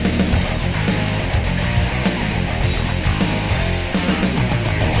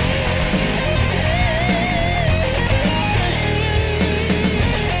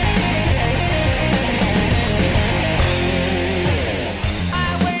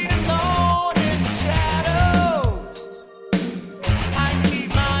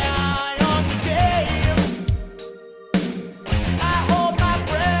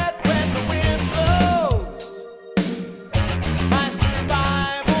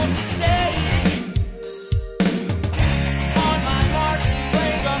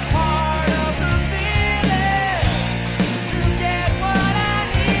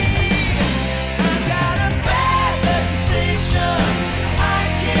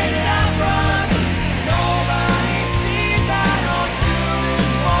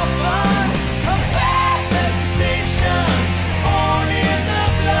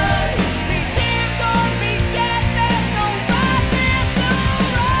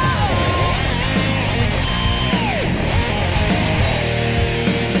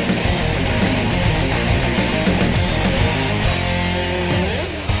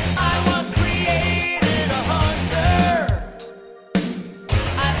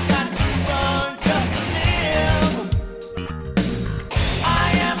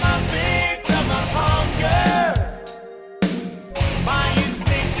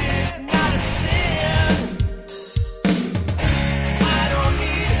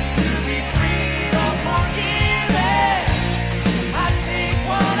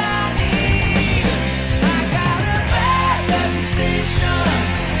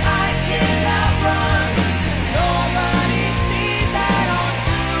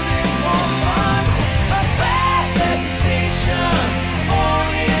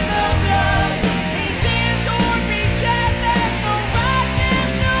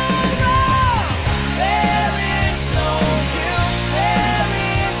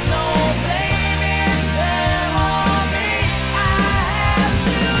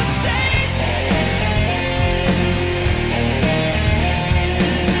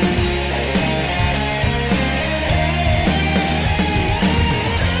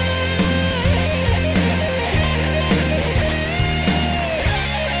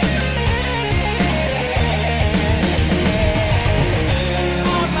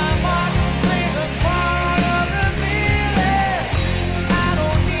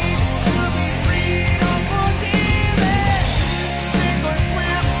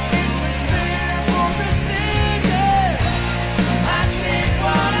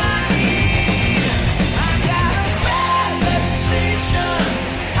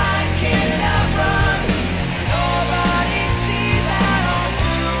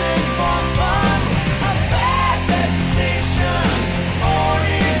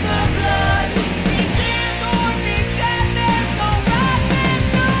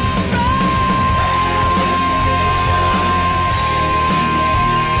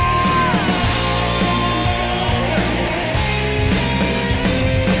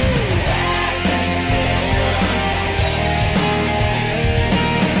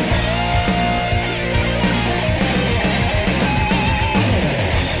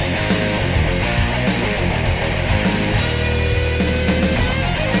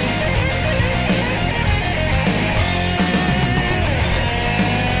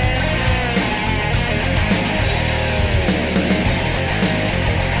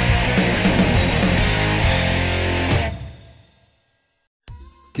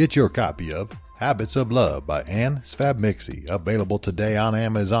 Get your copy of Habits of Love by Anne Svabmixi, available today on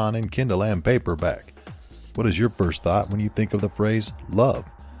Amazon in Kindle and paperback. What is your first thought when you think of the phrase love?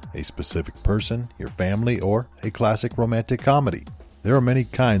 A specific person, your family, or a classic romantic comedy? There are many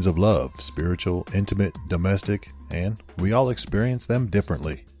kinds of love, spiritual, intimate, domestic, and we all experience them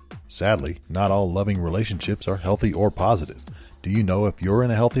differently. Sadly, not all loving relationships are healthy or positive. Do you know if you're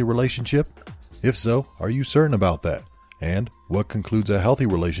in a healthy relationship? If so, are you certain about that? And what concludes a healthy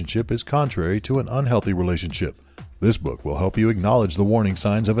relationship is contrary to an unhealthy relationship. This book will help you acknowledge the warning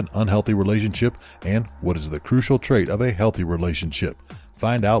signs of an unhealthy relationship and what is the crucial trait of a healthy relationship.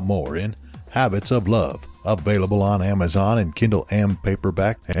 Find out more in Habits of Love, available on Amazon in Kindle and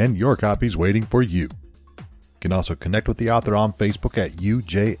paperback, and your copy's waiting for you. You can also connect with the author on Facebook at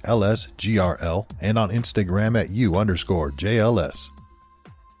UJLSGRL and on Instagram at U_JLS.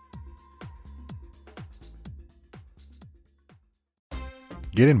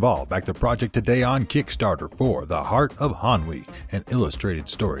 Get involved. Back the project today on Kickstarter for The Heart of Hanwi, an illustrated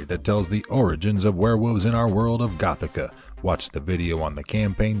story that tells the origins of werewolves in our world of Gothica. Watch the video on the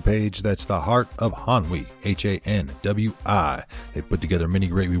campaign page. That's The Heart of Hanwi, Hanwi. They put together many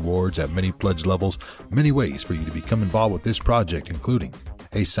great rewards at many pledge levels, many ways for you to become involved with this project, including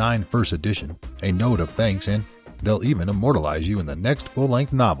a signed first edition, a note of thanks, and they'll even immortalize you in the next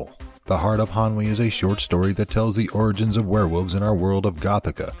full-length novel. The Heart of Hanwi is a short story that tells the origins of werewolves in our world of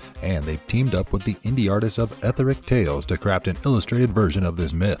Gothica, and they've teamed up with the indie artists of Etheric Tales to craft an illustrated version of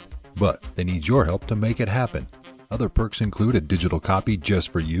this myth. But they need your help to make it happen. Other perks include a digital copy just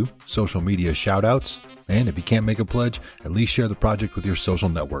for you, social media shoutouts, and if you can't make a pledge, at least share the project with your social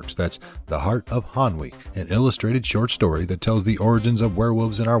networks. That's The Heart of Hanwi, an illustrated short story that tells the origins of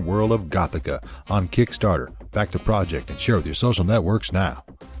werewolves in our world of Gothica on Kickstarter. Back the project and share with your social networks now.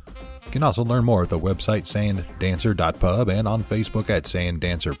 You can also learn more at the website sanddancer.pub and on Facebook at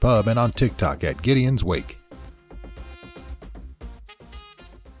sanddancerpub and on TikTok at Gideon's Wake.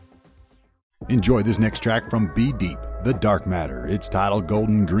 Enjoy this next track from Be Deep, The Dark Matter. It's titled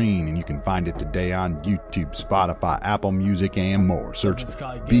Golden Green, and you can find it today on YouTube, Spotify, Apple Music, and more. Search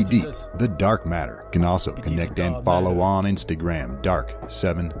Be Deep, The Dark Matter. You can also connect and follow on Instagram,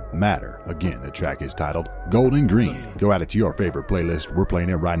 Dark7Matter. Again, the track is titled Golden Green. Go add it to your favorite playlist. We're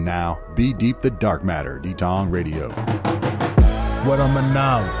playing it right now. Be Deep, The Dark Matter, Detong Radio. What am I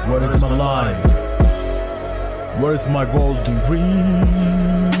now? What is my life? Where's my golden green?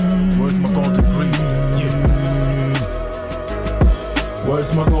 Where's my golden green? Yeah.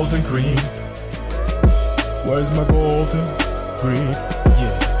 Where's my golden green? Where's my golden green?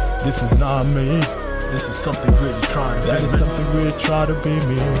 Yeah. This is not me. This is something really trying to be me. That is something really trying to be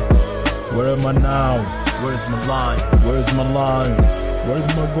me. Where am I now? Where's my line? Where's my line? Where's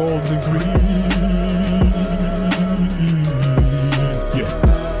my golden green? Yeah.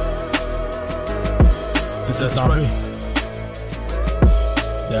 This is not me.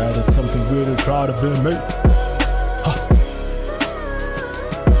 That is something really try to be me.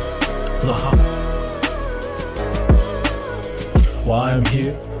 Why I'm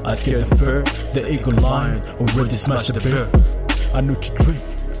here, I scared the fur. The eagle lion already smashed the bear. I need to drink.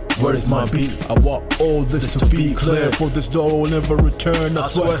 Where is my beat? I want all this to be clear. For this door will never return, I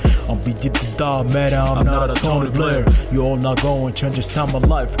swear. I'm Be Deep, The Dark Matter, I'm not a Tony Blair. You all not going to change your sound of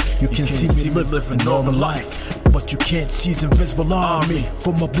life. You can see me live a normal life, but you can't see the invisible army.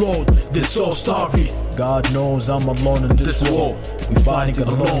 For my blood, they're so starving. God knows I'm alone in this war. We fighting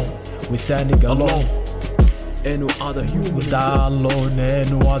alone, we standing alone. Ain't no other human die alone, ain't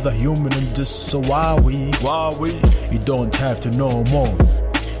no other human in this. So why we? You don't have to know more.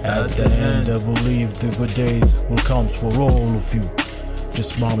 At the end, I believe the good days will come for all of you.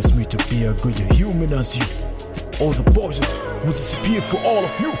 Just promise me to be a good human as you. All the poison will disappear for all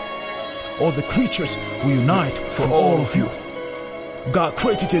of you. All the creatures will unite for all of you. God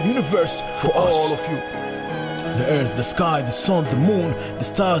created the universe for all of you. The earth, the sky, the sun, the moon, the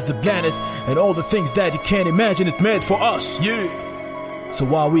stars, the planet, and all the things that you can't imagine it made for us. Yeah. So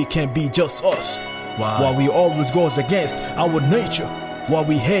why we can't be just us? Why we always goes against our nature? Why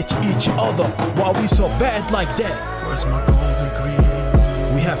we hate each other? Why we so bad like that? Where's my golden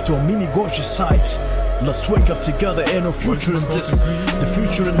green? We have to mini gorgeous sights. Let's wake up together, ain't no future in this. The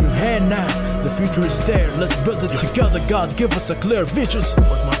future in your hand now, the future is there. Let's build it together, God give us a clear vision.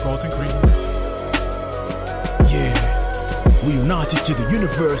 What's my golden green? Yeah, we united to the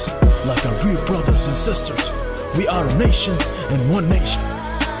universe like our real brothers and sisters. We are nations in one nation.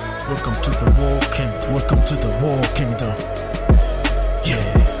 Welcome to the War Kingdom. Welcome to the War Kingdom. Yeah.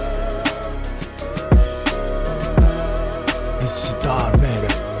 This is Dark Matter.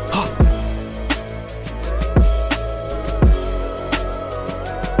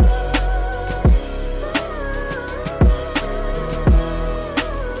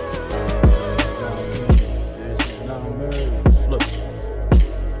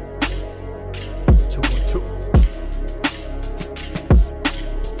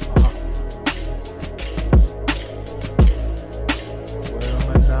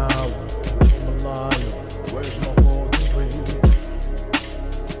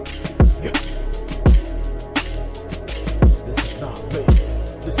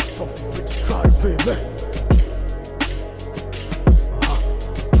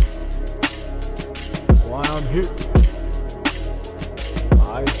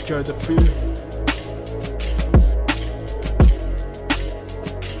 The fear.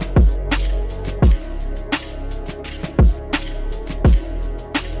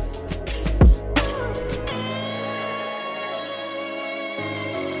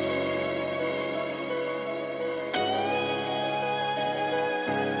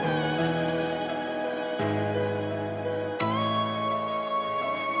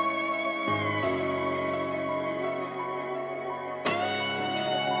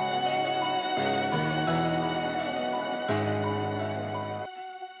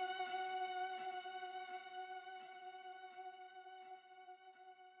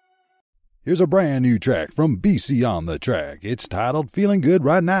 Here's a brand new track from BC on the Track. It's titled Feeling Good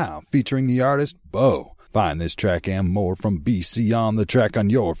Right Now, featuring the artist Bo. Find this track and more from BC on the Track on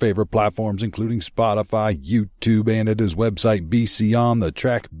your favorite platforms, including Spotify, YouTube, and at his website,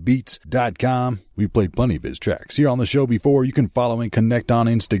 bconthetrackbeats.com. We've played plenty of his tracks here on the show before. You can follow and connect on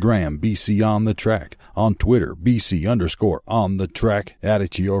Instagram, BC on the Track. On Twitter, BC_on the Track. Add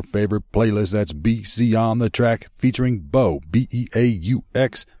it to your favorite playlist. That's BC on the Track, featuring Bo,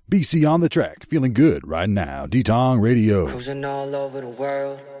 B-E-A-U-X. BC on the Track, feeling good right now. D-Tong Radio. Cruising all over the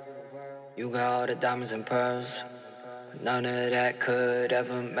world. You got all the diamonds and pearls. None of that could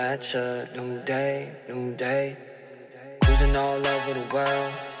ever match a new day, new day. Cruising all over the world.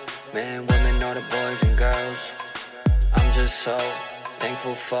 Men, women, all the boys and girls. I'm just so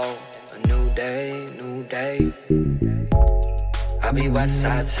thankful for a new day, new day. I'll be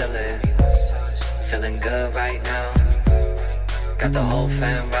Westside chillin', feeling good right now. Got the whole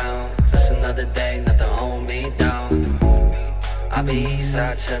fam round, just another day, nothing hold me down. I'll be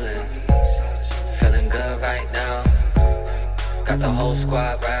Eastside chillin', feeling good right now. Got the whole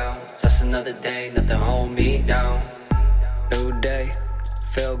squad round, just another day, nothing hold me down. New day,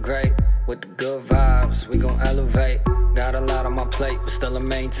 feel great, with the good vibes, we gon' elevate. Got a lot on my plate, but still I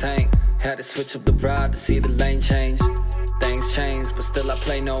maintain. Had to switch up the ride to see the lane change. Things change, but still I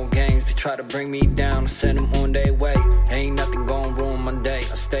play no games. They try to bring me down, I send them on their way. Ain't nothing gon' ruin my day,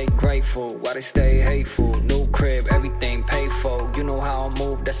 I stay grateful. Why they stay hateful? New crib, everything paid for. You know how I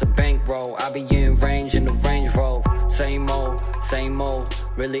move, that's a bankroll. I be in range in the Range Rover. Same old,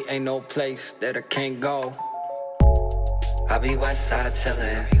 really ain't no place that I can't go. I be Westside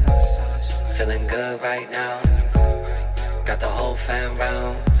chillin', feeling good right now. Got the whole fam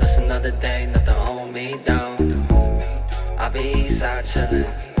round, just another day, nothing hold me down. I be Eastside chillin',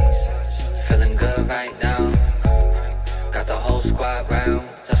 feeling good right now. Got the whole squad round,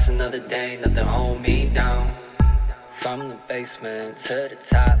 just another day, nothing hold me down. From the basement to the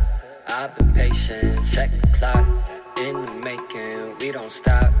top, I've been patient, check the clock. In the making, we don't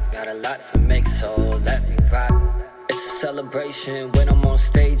stop. Got a lot to make, so let me rock. It's a celebration when I'm on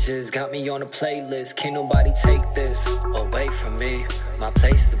stages. Got me on a playlist, can't nobody take this away from me. My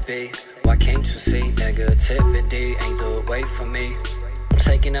place to be, why can't you see? Negativity ain't the way for me. I'm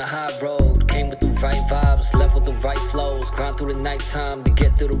taking a high road, came with the right vibes, left with the right flows. Grind through the nighttime to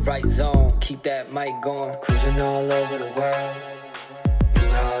get through the right zone. Keep that mic going, cruising all over the world. You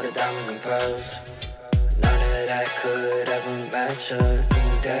got all the diamonds and pearls. None of that could ever match a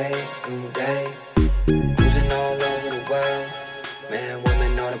new day, new day. Cruising all over the world. Men,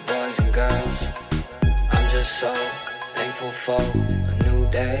 women, all the boys and girls. I'm just so thankful for a new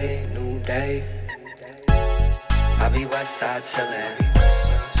day, new day. I'll be Westside chillin',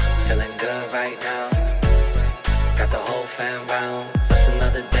 feeling good right now. Got the whole fam round, just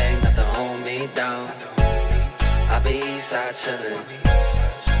another day, nothing hold me down. I'll be Eastside chillin',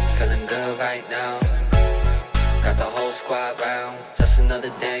 feeling good right now. Got the whole squad round, just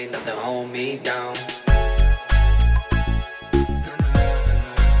another day, nothing hold me down.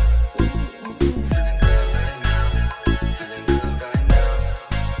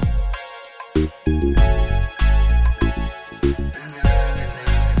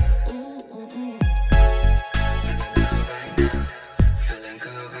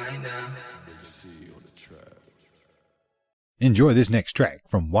 Enjoy this next track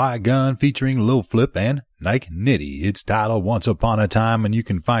from Y-Gun featuring Lil Flip and Nike Nitty. It's titled Once Upon a Time, and you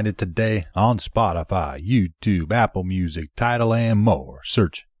can find it today on Spotify, YouTube, Apple Music, Tidal, and more.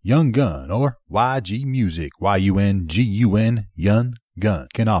 Search Young Gun or YG Music, Y-U-N-G-U-N, Young Gun.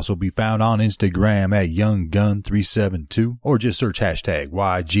 Can also be found on Instagram at YoungGun372 or just search hashtag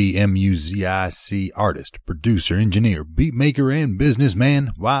YGMUZIC artist, producer, engineer, beat maker, and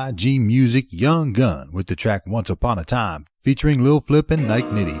businessman YG Music Young Gun with the track Once Upon a Time featuring Lil Flip and Nike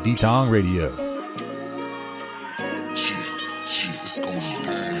Nitty. D-Tong Radio. It's going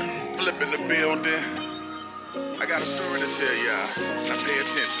down. Flip in the building. I got a story to tell y'all. Now pay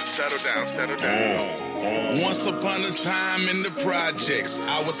attention. Settle down. Once upon a time in the projects,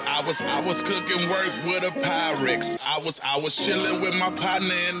 I was cooking work with a Pyrex. I was chilling with my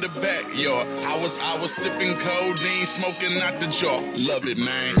partner in the backyard. I was sipping codeine, smoking out the jar. Love it,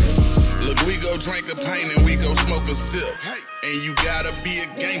 man. Look, we go drink a pint and we go smoke a sip. And you gotta be a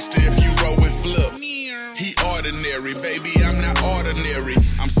gangster if you roll with Flip. He ordinary, baby, I'm not ordinary.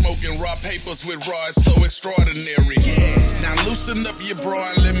 I'm smoking raw papers with rods so extraordinary. Yeah, now loosen up your bra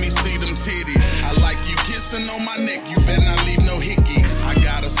and let me see them titties. I like you kissing on my neck, you better not leave no hickeys. I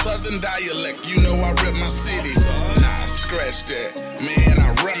got a southern dialect, you know I rep my city. Nah, scratch that, man, I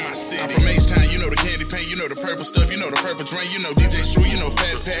run my city. I'm from H-Town, you know the candy paint, you know the purple stuff, you know the purple drain, you know DJ Shrew, you know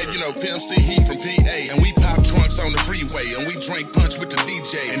Fat Pad, you know Pimp C, he from PA. And we pop trunks on the freeway, and we drink punch with the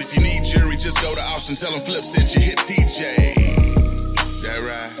DJ. And if you need jury, just go to Austin, tell them Flip since you hit TJ. That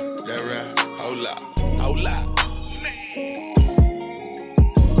right, hold up, man.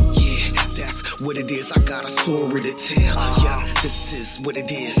 What it is, I got a story to tell. Yeah, this is what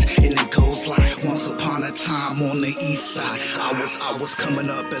it is, and it goes like once upon a time on the east side. I was coming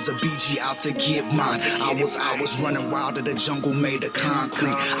up as a BG out to get mine. I was running wild in the jungle made of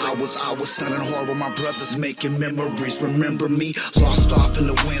concrete. I was stunning hard with my brothers making memories. Remember me? Lost off in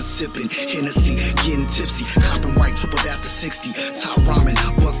the wind, sipping Hennessy, getting tipsy, copping white, tripled after 60. Top ramen,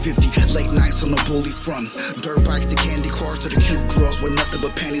 $1.50, late nights on the bully front. Dirt bikes to candy cars to the cute girls with nothing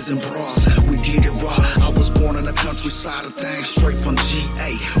but panties and bras. We get it raw. I was born in the countryside of things, straight from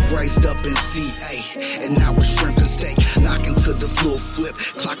GA, raised up in CA, and now we're shrimp and steak, knocking to this little flip,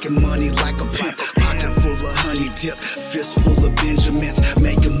 clocking money like a pimp, pocket full of honey dip, fist full of Benjamins,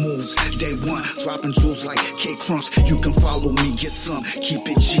 making moves, day one, dropping jewels like K-Crumbs. You can follow me, get some, keep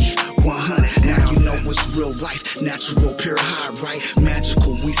it G100. Now you know it's real life, natural, pure high, right?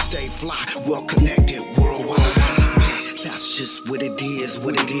 Magical, we stay fly, well connected worldwide. That's just what it is,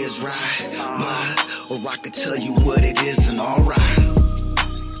 right? Or I could tell you what it isn't, alright.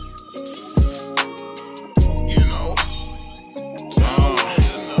 You know,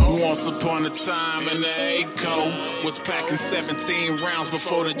 once upon a time in the ACO, was packing 17 rounds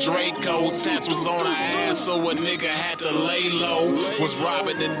before the Draco. Tats was on her ass, so a nigga had to lay low. Was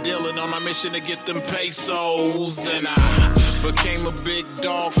robbing and dealing on a mission to get them pesos, and I became a big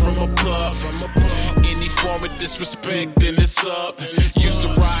dog from a pup. Any form of disrespect, then it's up. Used to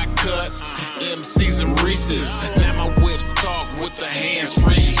ride cuts, MCs and Reese's. Now my whips talk with the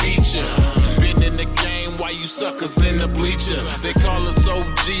hands-free feature. Been in the game while you suckers in the bleacher. They call us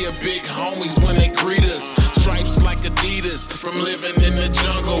OG or big homies when they greet us. Stripes like Adidas from living in the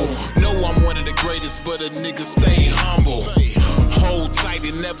jungle. Know I'm one of the greatest, but a nigga stay humble. Hold tight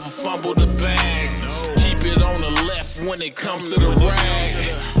and never fumble the bag. Keep it on the left when it comes to the rag.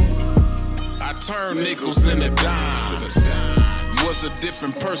 I turn nickels into dimes. Was a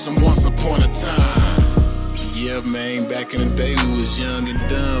different person once upon a time. Yeah, man, back in the day we was young and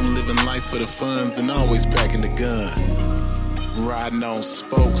dumb, living life for the funds and always packing the gun. Riding on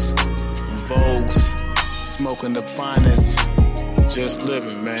spokes, Vogues, smoking the finest, just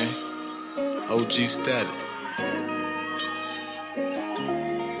living, man. OG status.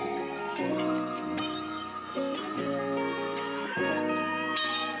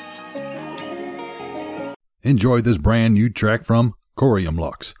 Enjoy this brand new track from Corium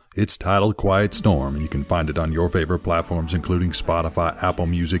Lux. It's titled Quiet Storm, and you can find it on your favorite platforms, including Spotify, Apple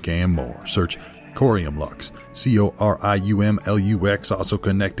Music, and more. Search Corium Lux, Coriumlux. Also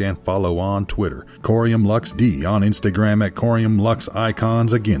connect and follow on Twitter, Corium Lux D, on Instagram at Corium Lux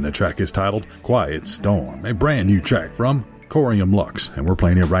Icons. Again, the track is titled Quiet Storm, a brand new track from Corium Lux, and we're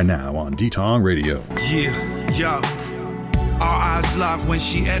playing it right now on D-Tong Radio. Yeah, yo. Our eyes locked when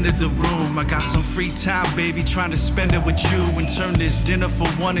she entered the room. I got some free time, baby, trying to spend it with you and turn this dinner for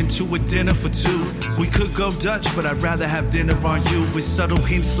one into a dinner for two. We could go Dutch, but I'd rather have dinner on you. With subtle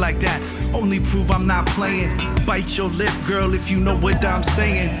hints like that, only prove I'm not playing. Bite your lip, girl, if you know what I'm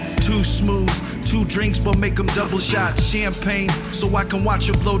saying. Too smooth, 2 drinks, but make them double shot. Champagne, so I can watch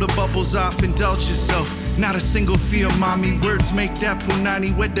you blow the bubbles off. Indulge yourself. Not a single fear, mommy. Words make that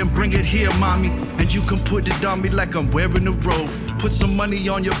punani wet, then bring it here, mommy. And you can put it on me like I'm wearing a robe. Put some money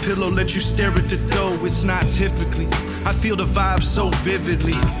on your pillow, let you stare at the dough. It's not typically, I feel the vibe so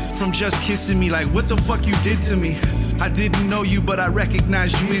vividly. From just kissing me, like what the fuck you did to me. I didn't know you, but I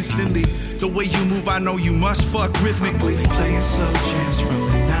recognized you instantly. The way you move, I know you must fuck rhythmically. I'm playing slow jams from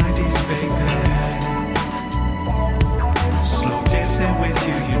the 90s, baby. Slow dancing with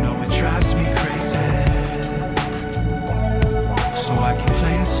you, you know it drives me crazy. So I keep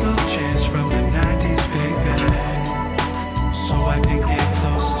playing slow jams from the 90s, baby, so I can get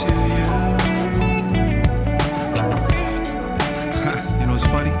close to you. You know what's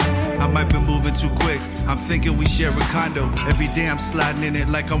funny? I might be moving too quick. I'm thinking we share a condo. Every day I'm sliding in it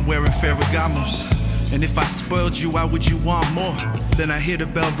like I'm wearing Ferragamos. And if I spoiled you, why would you want more? Then I hear the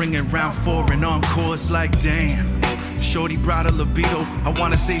bell ringing round 4 and encores like damn. Shorty brought a libido. I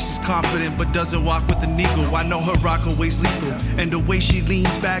wanna say she's confident, but doesn't walk with an eagle. I know her rock always lethal, and the way she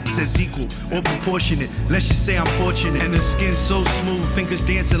leans back says equal or proportionate. Let's just say I'm fortunate. And her skin's so smooth, fingers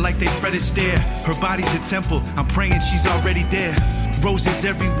dancing like they Fred Astaire. Her body's a temple, I'm praying she's already there. Roses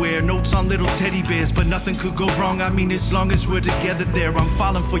everywhere, notes on little teddy bears, but nothing could go wrong. I mean, as long as we're together there, I'm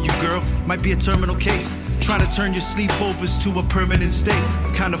falling for you, girl. Might be a terminal case, trying to turn your sleepovers to a permanent state.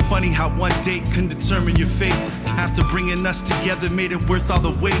 Kinda funny how one date can determine your fate. After bringing us together, made it worth all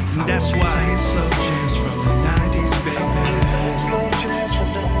the wait, and that's why playing slow jams from the 90s, baby.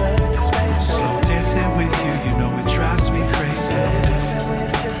 Slow dancing with you, you know it drives me crazy.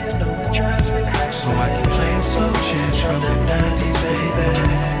 So I can play slow jams from the 90s, baby.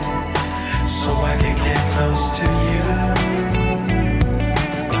 So I can get close to you.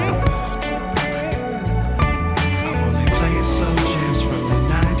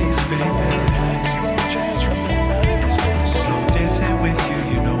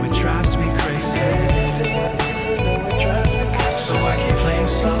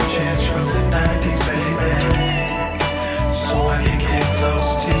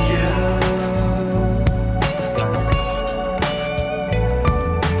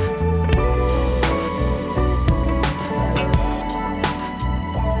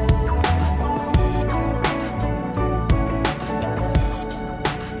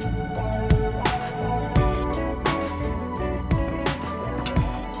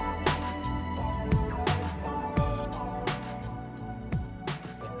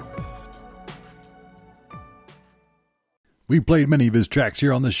 We played many of his tracks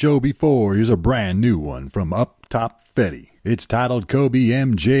here on the show before. Here's a brand new one from Up Top Fetty. It's titled Kobe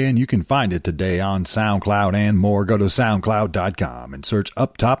MJ, and you can find it today on SoundCloud and more. Go to SoundCloud.com and search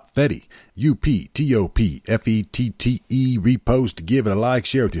Up Top Fetty. UPTOPFETTE. Repost, give it a like,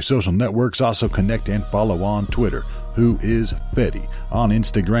 share with your social networks. Also connect and follow on Twitter. Who is Fetty? On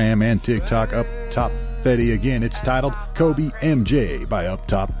Instagram and TikTok, Up Top Fetty. Again, it's titled Kobe MJ by Up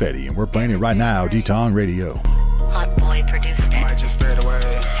Top Fetty, and we're playing it right now, D-Tong Radio. Hot Boy produced it. Might just fade away.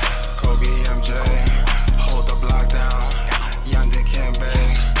 Kobe MJ. Hold the block down. Young Dick Kim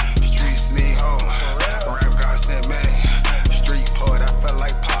Bay. Streets need hope. Rap God sent me. Street poet, I felt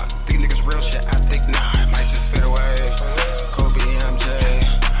like Pop. These niggas real shit, I think nah. Might just fade away. Kobe MJ.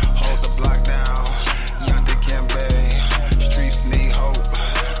 Hold the block down. Young Dick Kim Bay. Streets need hope.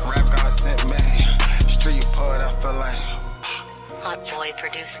 Rap God sent me. Street poet, I felt like Hot Boy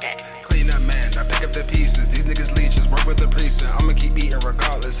produced it. Clean up, man. I pick up the pieces. These niggas leeches. Work with the priest. I'ma keep eating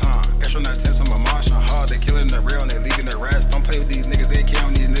regardless, huh? Extra not tense. I'm a martial hard. They killing the real and they leaving the rest. Don't play with these niggas. They can't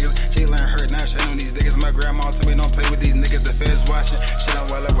on these niggas. She learned hurt. Now shit on these niggas. My grandma told me don't play with these niggas. The feds watching. Shit, I'm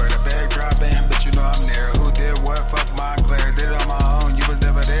well aware. The bag dropping. But you know I'm there. Who did what? Fuck Montclair. Did it on my own. You was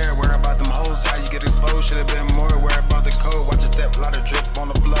never there. Worry about them hoes. How you get exposed. Should've been more. Worry about the code. Watch a step. Lot of drip on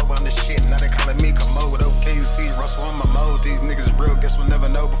the flow. On the shit. Now they calling me commode. OKC. Russell on my mode. These niggas real. Guess we'll never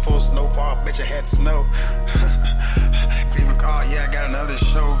know before snowfall. Bitch, I had snow. Cleveland call, yeah, I got another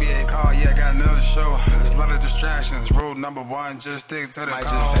show. VA call, yeah, I got another show. There's a lot of distractions. Rule number one, just stick to the call. Might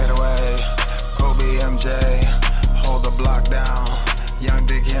just fade away. Kobe MJ, hold the block down. Young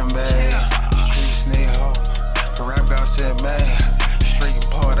Dick Bay. Streets need hope. The rap God said, man. Street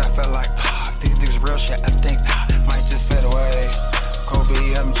poet, I felt like these niggas real shit, I think might just fade away.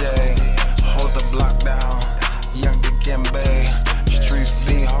 Kobe MJ, hold the block down. Young Dick Bay. Streets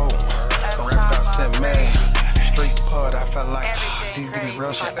need hope. The rap God said, man. Street poet, I felt like these niggas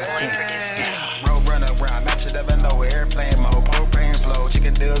real shit. Road runner around, not you never know. Airplane mode, propane flow.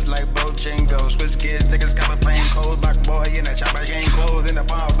 Chicken deals like Bojingo. Switch gears, niggas got a plane clothes. Black boy in the chopper, ain't clothes. In the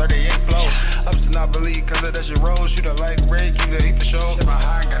bomb, 38 flow. Ups to not believe, cause of that shit roll. Shoot it like Ray, keep the heat for sure. Shit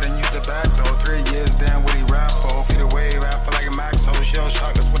behind, gotta use the back though. 3 years down, what he rap for. Feet away, rap for like a max. So shell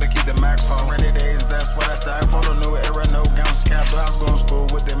shock, that's what I keep the max for. Rainy days, that's what I stack for. The new era, no guns, cap. I was going to school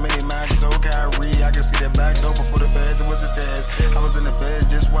with the mini max. So Kyrie, I can see the back door before the feds, it was a test. I was in the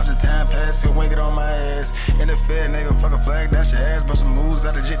feds, just watch the time pass. Feel wing it on my ass. In the fed, nigga, fuck a flag, that's your ass. But some moves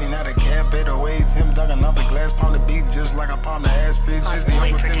out of jitney, not a cap. 808, Tim ducking off the glass, pound the beat just like I pound the ass. Fit dizzy,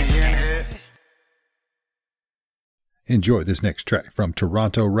 I'm with Timmy in head. Enjoy this next track from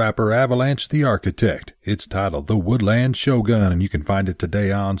Toronto rapper Avalanche the Architect. It's titled The Woodland Shogun, and you can find it today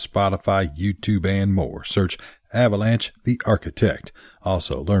on Spotify, YouTube, and more. Search Avalanche the Architect.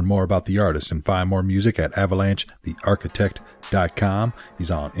 Also, learn more about the artist and find more music at avalanchethearchitect.com.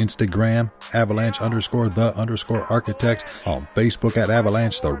 He's on Instagram, avalanche_the_architect, on Facebook at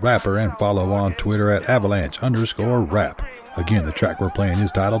Avalanche the Rapper, and follow on Twitter at avalanche_rap. Again, the track we're playing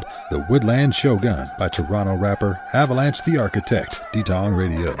is titled The Woodland Shogun by Toronto rapper Avalanche the Architect. D-Tong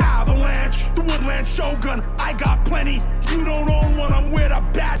Radio. Avalanche, the Woodland Overland Shogun, I got plenty. You don't own one, I'm with a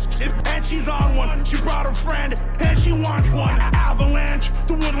batch. And she's on one, she brought her friend, and she wants one. Avalanche,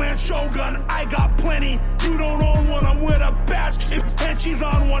 the Woodland Shogun, I got plenty. You don't own one, I'm with a batch. And she's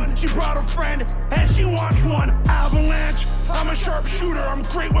on one, she brought her friend, and she wants one. Avalanche, I'm a sharpshooter, I'm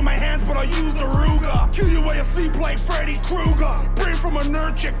great with my hands, but I'll use the Ruger. Kill you while you sleep like Freddy Krueger. Brain from a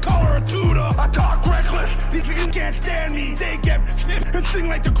nerd chick, call her a tutor. I talk reckless, these niggas can't stand me. They get sniffed and sing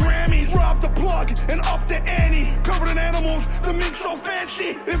like the Grammys. Rob the plug and up the ante. Covered in animals, the mink so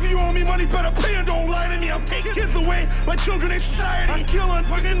fancy. If you owe me money, better pay and don't lie to me. I'll take kids away like children in society. I'm killing,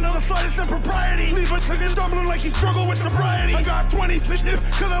 fucking other slightest impropriety. Leave a chicken stumbling like he struggled with sobriety. I got 20 sniffs,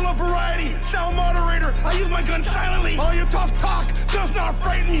 cause I love variety. Sound moderator, I use my gun silently. All your tough talk does not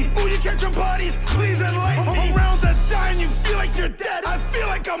frighten me. Ooh, you catching bodies, please enlighten me. Around the dime, you feel like you're dead. I feel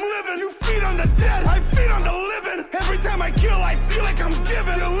like I'm living, you feed on the dead. I feed on the living. Every time I kill, I feel like I'm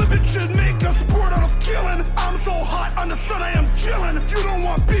giving. The Olympics should make a sport out of killing. I'm so hot on the sun, I am chilling. You don't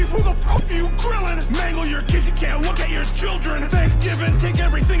want beef, who the fuck are you grilling? Mangle your kids, you can't look at your children. Thanksgiving, take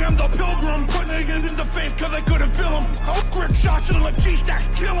everything, I'm the pilgrim. Put niggas in the face cause I couldn't fill them. I'll squirt shots and let G-Stacks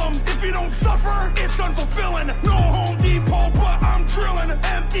kill them. If you don't suffer, it's unfulfilling. No Home Depot, but I'm drilling.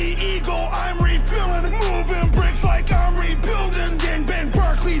 Empty ego, I'm refilling. Moving bricks like I'm rebuilding. Gangbang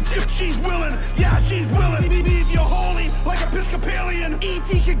Barclays, if she's willing. Yeah, she's willing. Leave you holy like Episcopalian.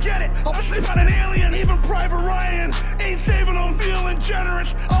 E.T. can get it, I'll sleep on an alien. Even Private Ryan ain't saving them, feeling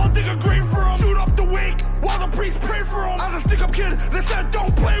generous. I'll dig a grave for him, shoot up the wake while the priest pray for him. I'm a stick-up kid that said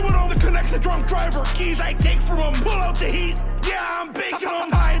don't play with him. The connects the drunk driver, keys I take from him. Pull out the heat, yeah, I'm baking them.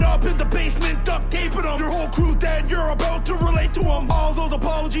 Tied up in the basement, duct taping them. Your whole crew's dead, you're about to relate to him. All those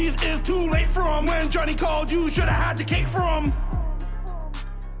apologies is too late for him. When Johnny called you, should've had the cake for him.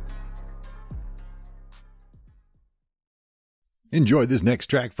 Enjoy this next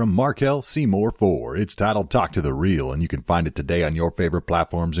track from Markel Seymour 4. It's titled Talk to the Real, and you can find it today on your favorite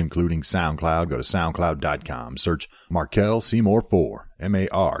platforms, including SoundCloud. Go to soundcloud.com. Search Markel Seymour 4.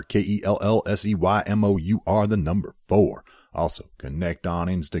 MarkelSeymour 4. Also, connect on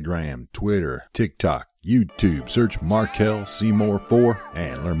Instagram, Twitter, TikTok, YouTube. Search Markel Seymour 4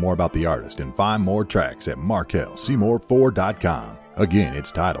 and learn more about the artist and find more tracks at MarkelSeymour4.com. Again,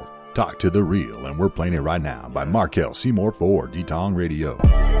 it's titled Talk to the Real, and we're playing it right now by Markel Seymour 4, D-Tong Radio.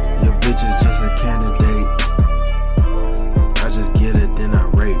 Your bitch is just a candidate. I just get it, then I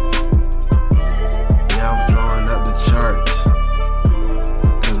rape. Yeah, I'm blowing up the charts,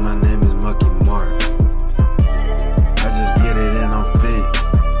 cause my name is Mucky Mark. I just get it and I'm fit.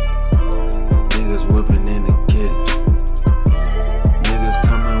 Niggas whipping in the kitchen. Niggas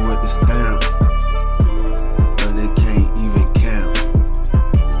coming with the stamp, but they can't even count.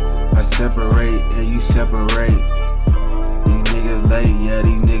 I separate and you separate. These niggas late, yeah,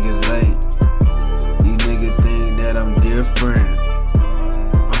 these niggas late. These niggas think that I'm different.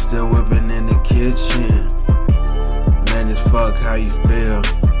 I'm still whipping in the kitchen. Man, it's fuck how you feel.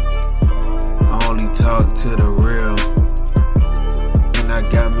 I only talk to the real. And I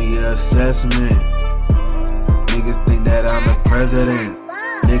got me an assessment. Niggas think that I'm the president.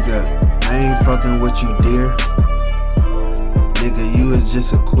 Nigga, I ain't fucking with you, dear. Nigga, you is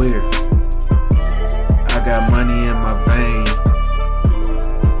just a queer. I got money in my vein,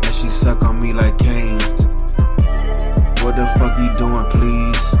 and she suck on me like canes. What the fuck you doing,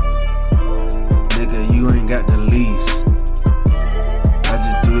 please? Nigga, you ain't got the lease. I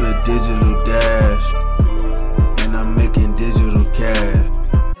just do the digital dash, and I'm making digital cash.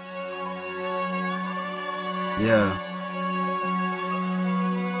 Yeah.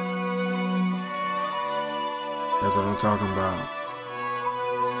 That's what I'm talking about.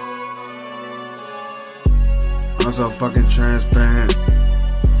 I'm so fucking transparent.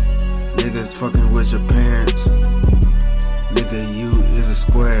 Niggas fucking with your parents. Nigga, you is a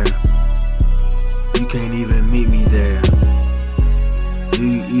square. You can't even meet me there. Do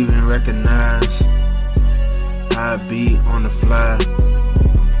you even recognize how I be on the fly?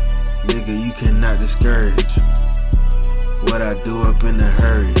 Nigga, you cannot discourage what I do up in a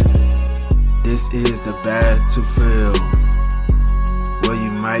hurry. This is the bath to fill, where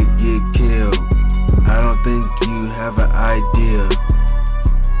you might get killed. I don't think you have an idea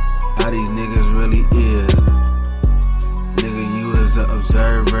how these niggas really is. Nigga, you is an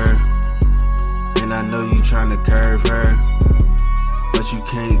observer, and I know you tryna curve her, but you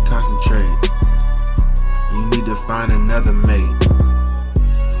can't concentrate. You need to find another mate.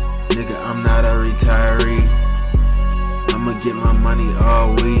 Nigga, I'm not a retiree. I'ma get my money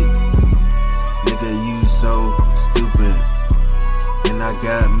all week. Nigga, you so stupid, and I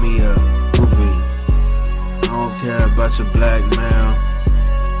got me a groupie. I don't care about your blackmail.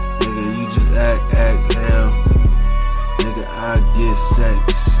 Nigga, you just act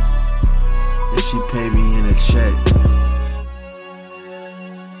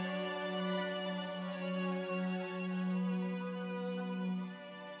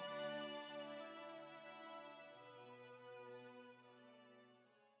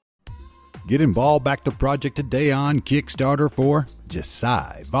Get involved, back the project today on Kickstarter for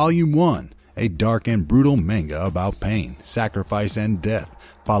Jisai Volume 1, a dark and brutal manga about pain, sacrifice, and death.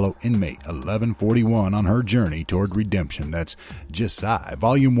 Follow inmate 1141 on her journey toward redemption. That's Jisai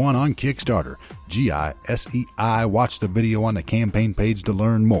Volume 1 on Kickstarter. G-I-S-E-I. Watch the video on the campaign page to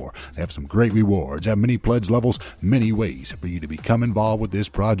learn more. They have some great rewards, have many pledge levels, many ways for you to become involved with this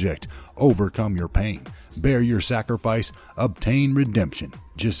project. Overcome your pain, bear your sacrifice, obtain redemption.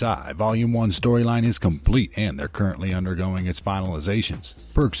 Jisai Volume 1 storyline is complete and they're currently undergoing its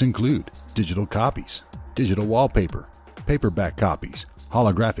finalizations. Perks include digital copies, digital wallpaper, paperback copies,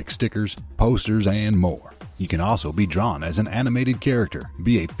 holographic stickers, posters, and more. You can also be drawn as an animated character,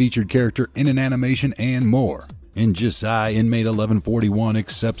 be a featured character in an animation, and more. In Jisai, inmate 1141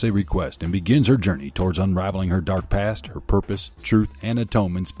 accepts a request and begins her journey towards unraveling her dark past, her purpose, truth, and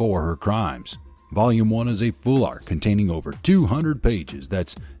atonements for her crimes. Volume 1 is a full arc containing over 200 pages.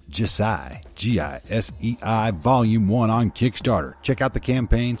 That's Jisai, G-I-S-E-I, Volume 1 on Kickstarter. Check out the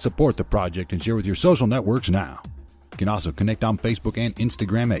campaign, support the project, and share with your social networks now. You can also connect on Facebook and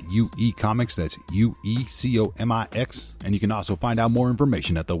Instagram at UE Comics, that's U-E-C-O-M-I-X, and you can also find out more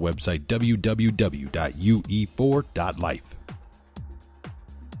information at the website www.ue4.life.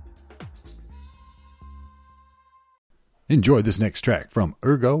 Enjoy this next track from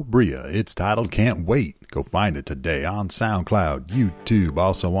Ergo Bria. It's titled Can't Wait. Go find it today on SoundCloud, YouTube,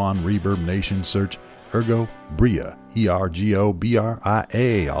 also on Reverb Nation. Search Ergo Bria,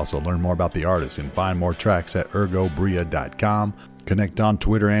 E-R-G-O-B-R-I-A. Also learn more about the artist and find more tracks at ergobria.com. Connect on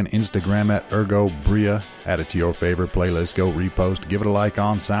Twitter and Instagram at Ergo Bria. Add it to your favorite playlist. Go repost. Give it a like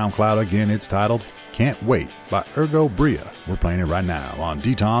on SoundCloud. Again, it's titled Can't Wait by Ergo Bria. We're playing it right now on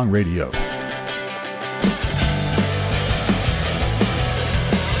D-Tong Radio.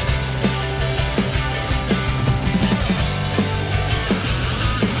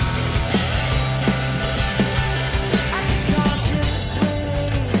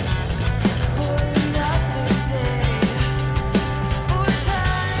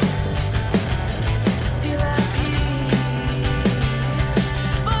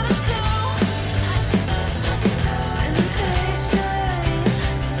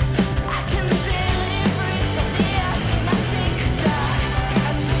 I can't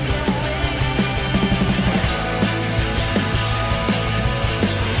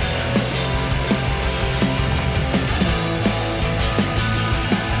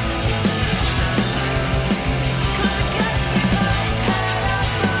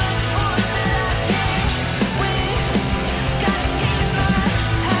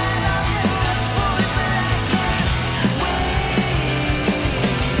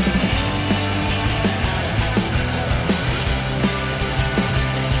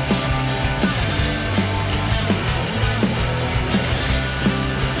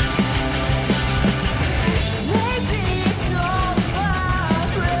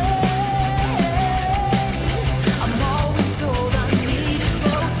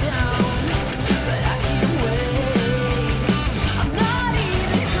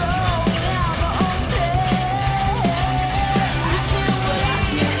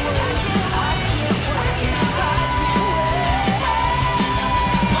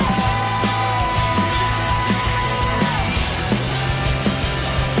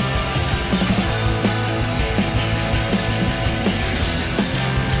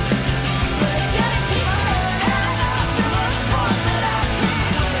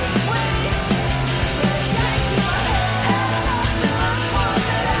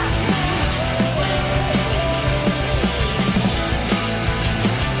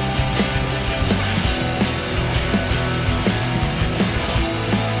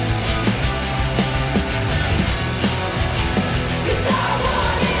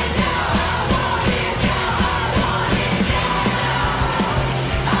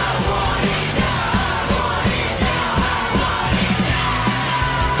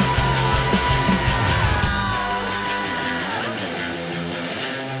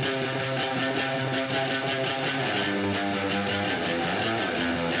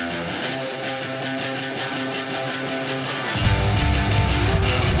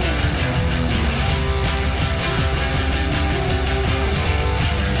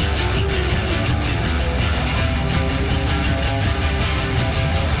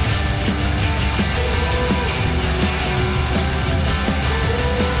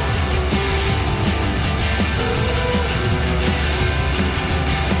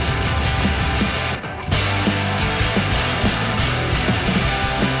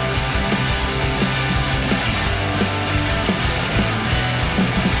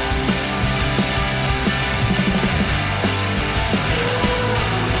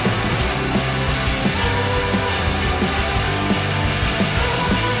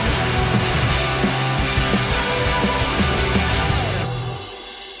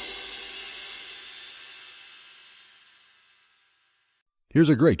Here's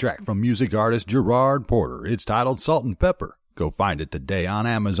a great track from music artist Gerard Porter. It's titled Salt and Pepper. Go find it today on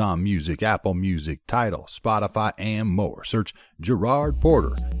Amazon Music, Apple Music, Tidal, Spotify, and more. Search Gerard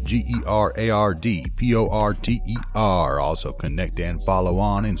Porter, GerardPorter. Also connect and follow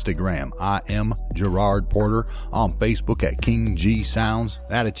on Instagram. I am Gerard Porter. On Facebook at King G Sounds.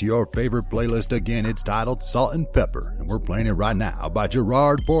 Add it to your favorite playlist. Again, it's titled Salt and Pepper, and we're playing it right now by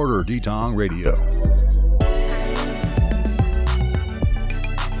Gerard Porter, D-Tong Radio.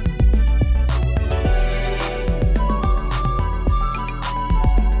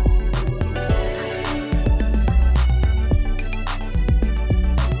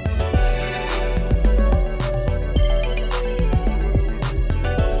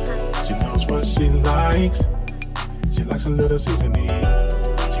 She likes a little seasoning.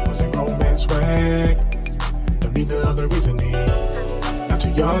 She wants a romance swag. Don't need the other reasoning. Not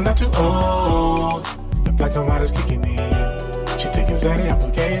too young, not too old. The black and white is kicking in. She taking Zaddy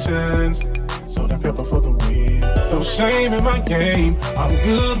applications. Salt and pepper for the win. No shame in my game. I'm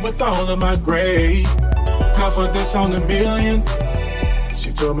good with all of my grade. Confidence on a million.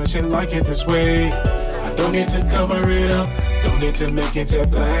 She told me she like it this way. I don't need to cover it up. Don't need to make it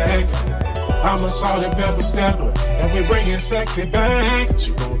jet black. I'm a salt and pepper stepper, and we bringing sexy back.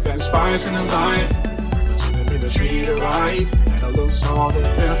 She want that spice in her life, but you didn't mean to treat her right. Add a little salt and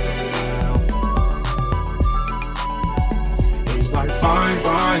pepper now. Age like fine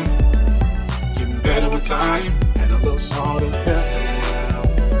wine, getting better with time. Add a little salt and pepper now.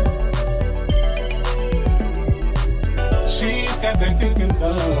 She's got that thinking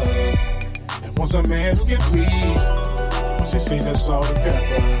love, and wants a man who can please. When she sees that salt and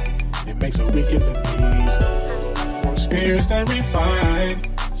pepper, it makes her weak in the knees. More experienced and refined.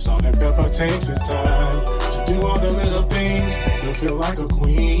 Salt and pepper takes its time to do all the little things, make her feel like a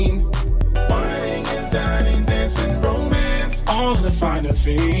queen. Wining and dining, dancing, romance, all of the finer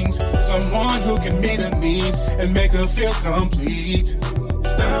things. Someone who can meet her needs and make her feel complete.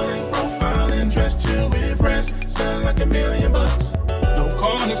 Styling, profiling, dressed to impress, smelling like $1,000,000. No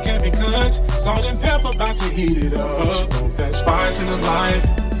corners can be cut. Salt and pepper about to heat it up. She want that spice in her life.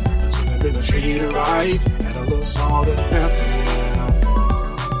 Been to treat her right, add a little salt and pepper now.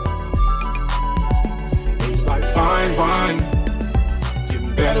 Age like fine wine,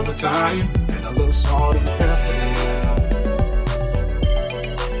 getting better with time, add a little salt and pepper now.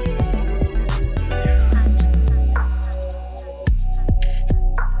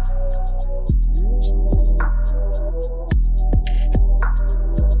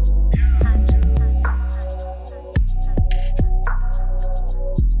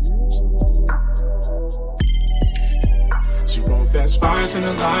 Spice in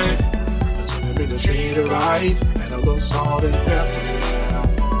her life, but you didn't mean to treat her right. Add a little salt and pepper now.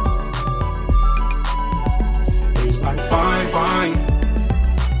 Age like fine wine,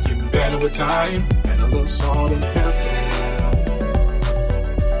 getting better with time. Add a little salt and pepper now.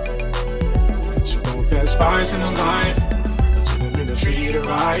 She want that spice in her life, but you didn't mean to treat her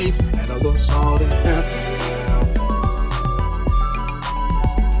right. Add a little salt and pepper now.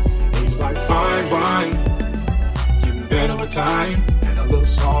 Age like fine wine, better with time, and a little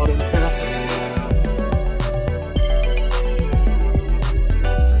salt and pepper now.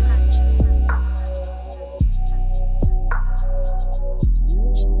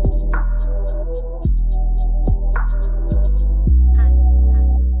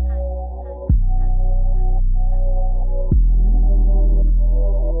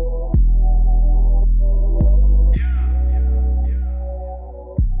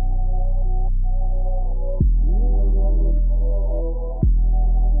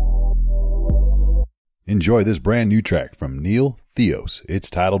 Enjoy this brand new track from Neil Theos.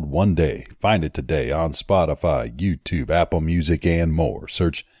 It's titled One Day. Find it today on Spotify, YouTube, Apple Music, and more.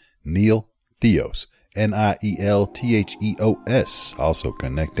 Search Neil Theos, Nieltheos. Also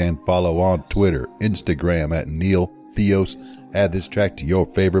connect and follow on Twitter, Instagram at Neil Theos. Add this track to your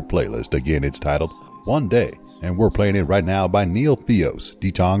favorite playlist. Again, it's titled One Day, and we're playing it right now by Neil Theos,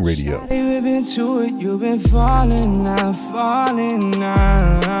 D-Tong Radio. We've been to it, you've been falling now, falling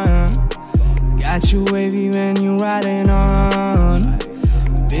now. Got you wavy when you riding on.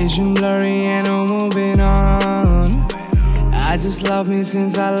 Vision blurry and I'm moving on. I just love me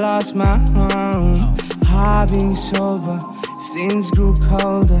since I lost my home. Heart being sober, sins grew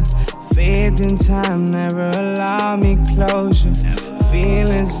colder. Faith in time never allowed me closure.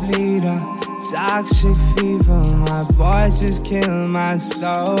 Feelings lead on, toxic fever. My voice just killed my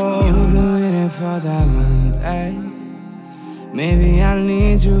soul. You've been waiting for that one day. Maybe I'll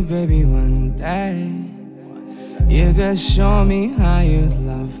need you, baby, one day. You could show me how you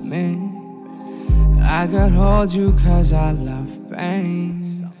love me. I could hold you cause I love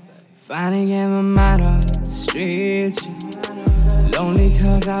pain. Finally get my mind off the streets. Lonely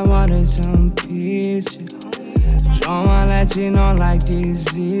cause I wanted some peace. Trauma let you know like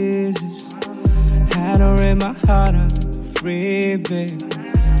diseases. Had to rip my heart up free, baby.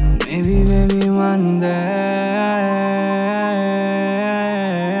 Maybe, baby, one day.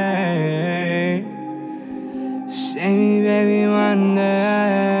 Save me, baby, one day.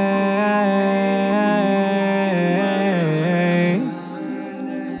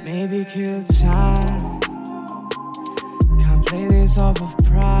 Maybe kill time. Can't play this off of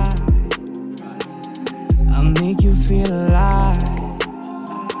pride. I'll make you feel alive.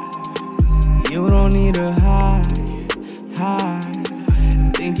 You don't need to hide.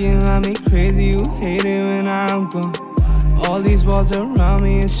 Thinking about me crazy, you hate it when I'm gone. All these walls around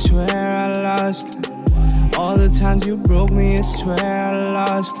me, I swear I lost count. All the times you broke me, I swear I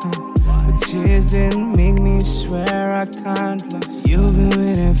lost count. But tears didn't make me swear I can't lose. You've been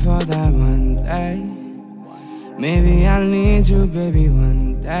waiting for that one day. Maybe I need you, baby,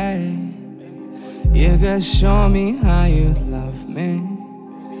 one day. You could show me how you love me.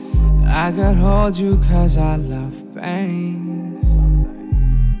 I could hold you cause I love pain.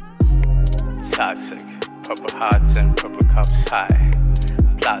 Toxic, purple hearts and purple cups high.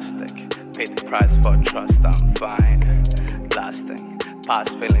 Plastic, pay the price for trust, I'm fine. Lasting,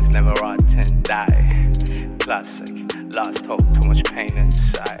 past feelings never rot and die. Classic, lost hope, too much pain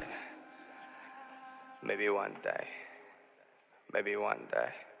inside. Maybe one day, maybe one day.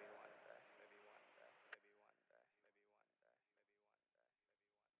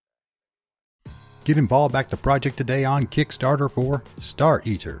 Get involved, back the project today on Kickstarter for Star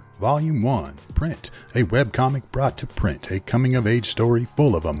Eater Volume 1 Print, a webcomic brought to print, a coming-of-age story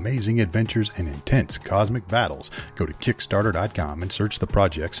full of amazing adventures and intense cosmic battles. Go to Kickstarter.com and search the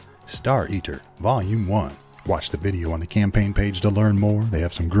project's Star Eater Volume 1. Watch the video on the campaign page to learn more. They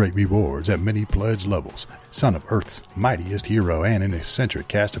have some great rewards at many pledge levels. Son of Earth's mightiest hero and an eccentric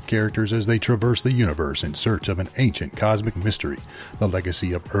cast of characters as they traverse the universe in search of an ancient cosmic mystery. The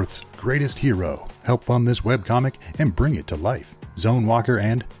legacy of Earth's greatest hero. Help fund this webcomic and bring it to life. Zone Walker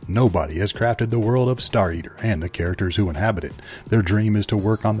and Nobody has crafted the world of Star Eater and the characters who inhabit it. Their dream is to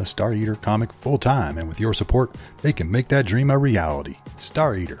work on the Star Eater comic full time, and with your support, they can make that dream a reality.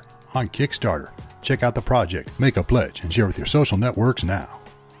 Star Eater on Kickstarter. Check out the project, make a pledge, and share with your social networks now.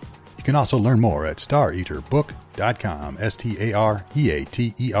 You can also learn more at stareaterbook.com,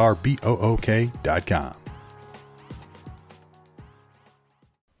 STAREATERBOOK.com.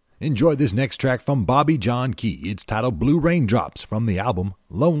 Enjoy this next track from Bobby John Key. It's titled Blue Raindrops from the album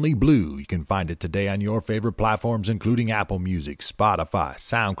Lonely Blue. You can find it today on your favorite platforms, including Apple Music, Spotify,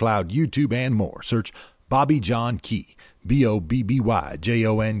 SoundCloud, YouTube, and more. Search Bobby John Key.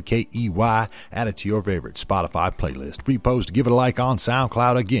 BOBBYJONKEY. Add it to your favorite Spotify playlist. Repost, give it a like on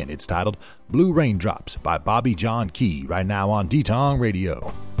SoundCloud. Again, it's titled Blue Raindrops by Bobby John Key, right now on D-Tong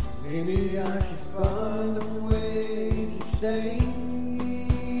Radio. Maybe I should find a way to stay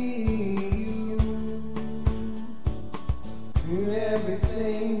you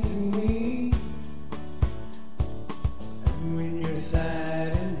everything to me. And when you're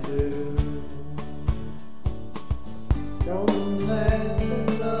sad and blue, don't let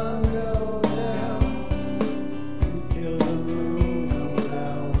the sun go down until the moon comes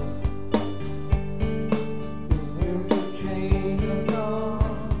out. The winds of change are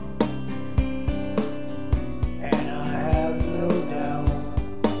gone, and I have no doubt.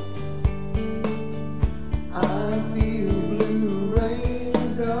 I feel blue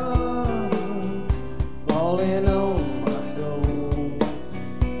raindrops falling on my soul.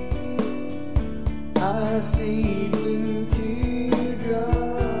 I see blue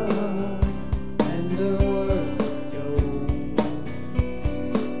teardrops and the world goes.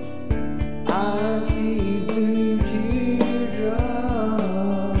 I see blue teardrops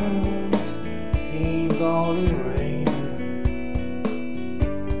seem gone in rain.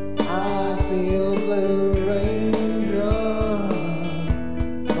 I feel blue raindrops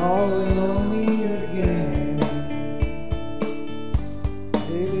falling on me again.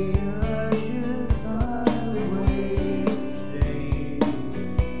 Maybe I should find a way to save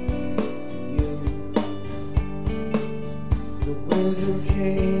you. The winds of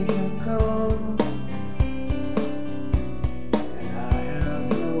change have come, and I have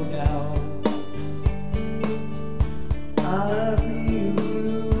no doubt. I feel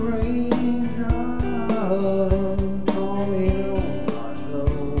blue raindrops falling on my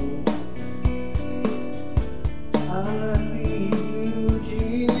soul.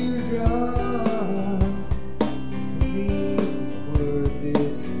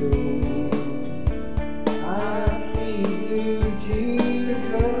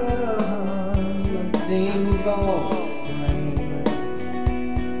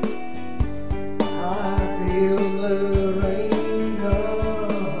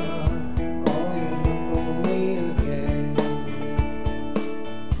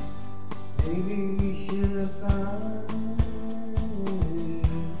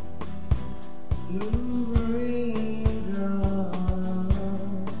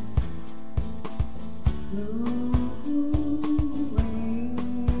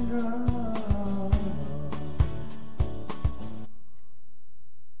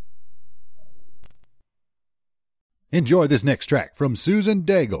 Enjoy this next track from Susan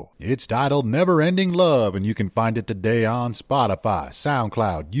Daigle. It's titled Never Ending Love, and you can find it today on Spotify,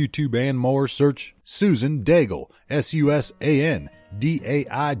 SoundCloud, YouTube, and more. Search Susan Daigle, SUSANDAIGLE.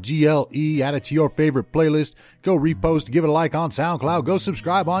 Add it to your favorite playlist. Go repost, give it a like on SoundCloud. Go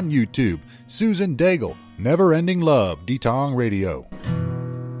subscribe on YouTube. Susan Daigle, Never Ending Love, D-Tong Radio.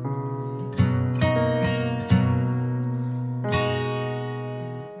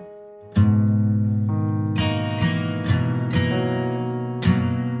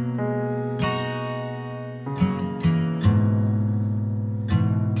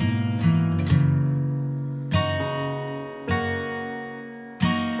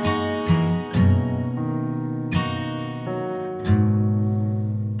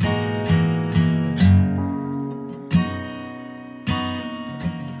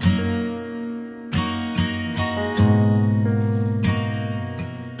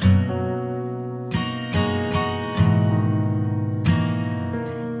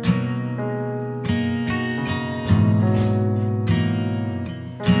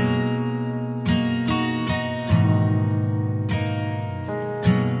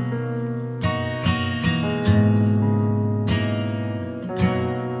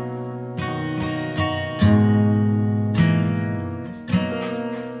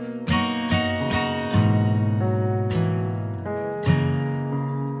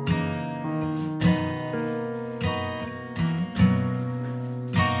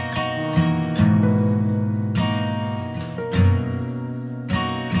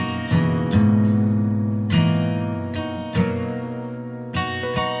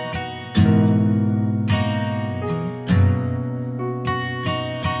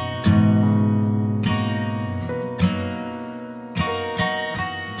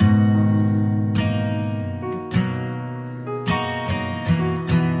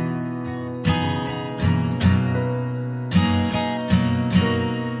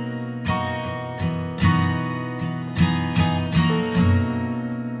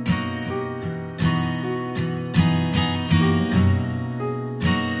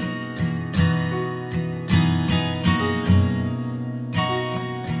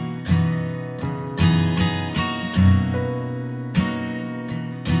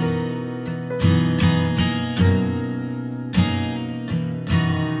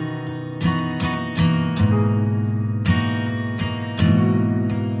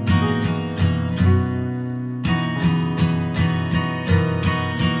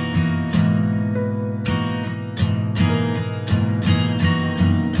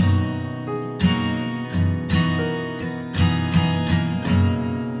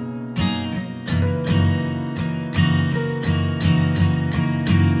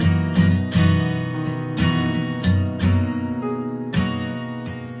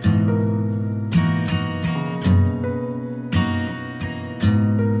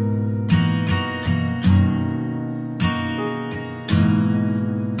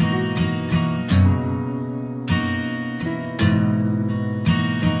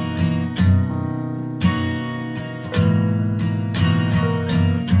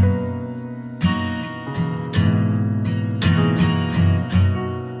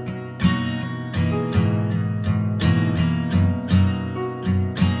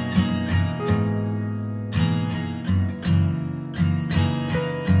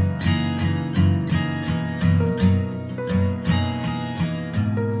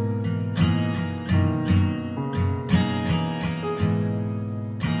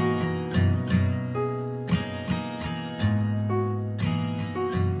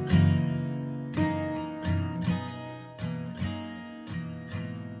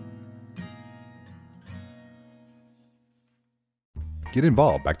 Get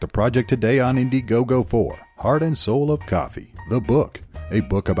involved. Back to Project today on Indiegogo for Heart and Soul of Coffee, the book. A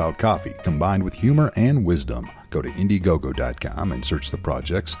book about coffee combined with humor and wisdom. Go to Indiegogo.com and search the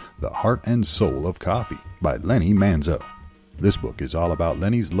projects The Heart and Soul of Coffee by Lenny Manzo. This book is all about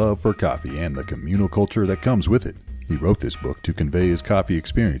Lenny's love for coffee and the communal culture that comes with it. He wrote this book to convey his coffee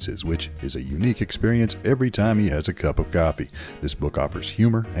experiences, which is a unique experience every time he has a cup of coffee. This book offers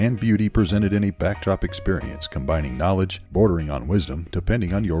humor and beauty presented in a backdrop experience, combining knowledge, bordering on wisdom,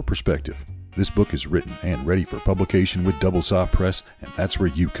 depending on your perspective. This book is written and ready for publication with Double Saw Press, and that's where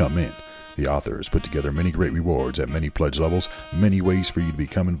you come in. The author has put together many great rewards at many pledge levels, many ways for you to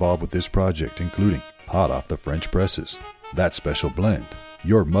become involved with this project, including hot off the French presses, That Special Blend,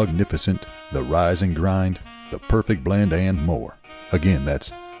 Your Magnificent, The Rise and Grind, The Perfect Blend, and more. Again, that's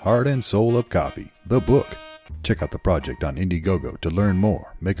Heart and Soul of Coffee, the book. Check out the project on Indiegogo to learn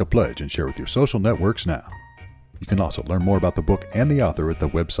more, make a pledge, and share with your social networks now. You can also learn more about the book and the author at the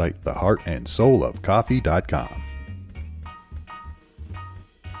website theheartandsoulofcoffee.com.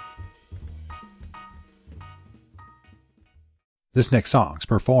 This next song's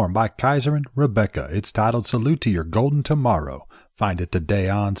performed by Kaiser and Rebecca. It's titled Salute to Your Golden Tomorrow. Find it today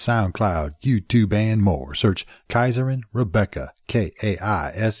on SoundCloud, YouTube, and more. Search Kaiser and Rebecca,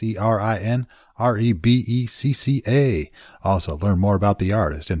 KAISERINREBECCA. Also, learn more about the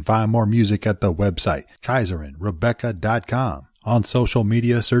artist and find more music at the website, KaiserandRebecca.com. On social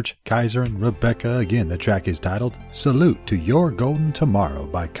media, search Kaiser and Rebecca. Again, the track is titled Salute to Your Golden Tomorrow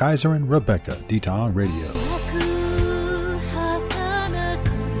by Kaiser and Rebecca, D-Tong Radio.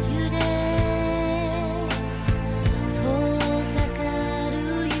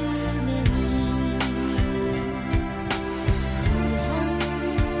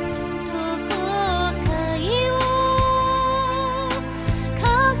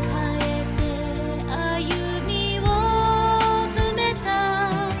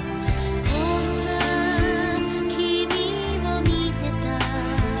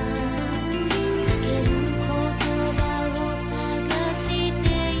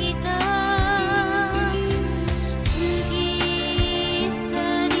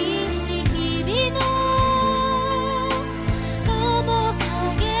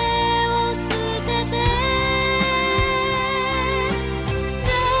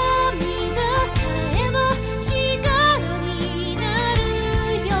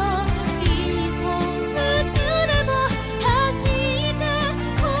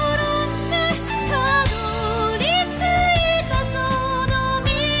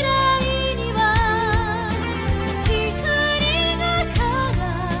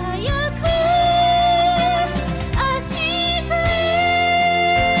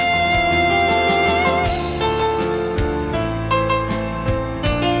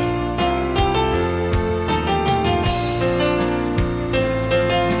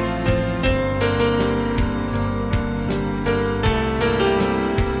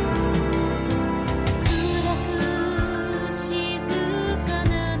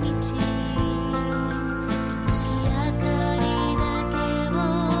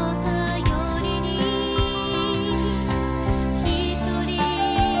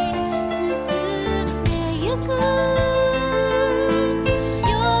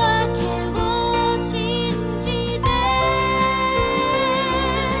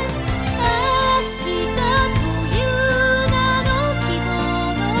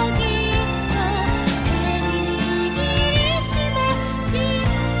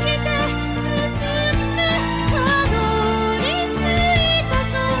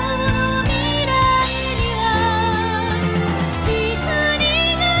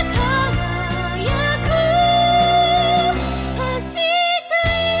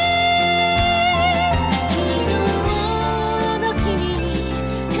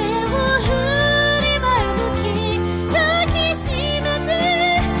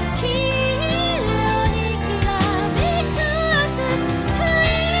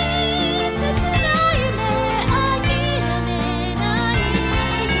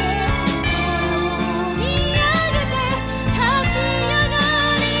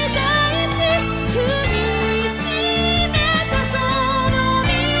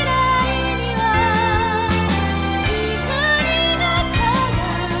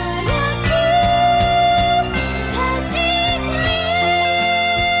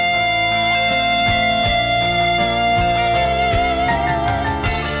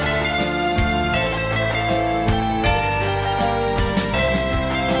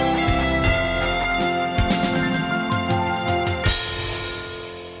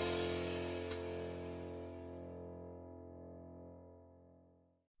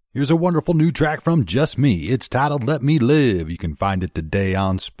 Here's a wonderful new track from Just Me. It's titled Let Me Live. You can find it today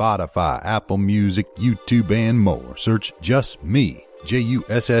on Spotify, Apple Music, YouTube, and more. Search Just Me,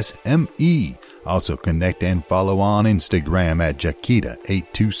 Jussme. Also connect and follow on Instagram at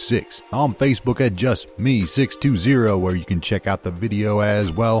Jakita826. On Facebook at Just Me 620, where you can check out the video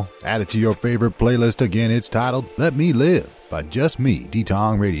as well. Add it to your favorite playlist. Again, it's titled Let Me Live by Just Me,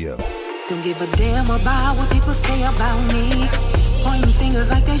 D-Tong Radio. Don't give a damn about what people say about me. Pointing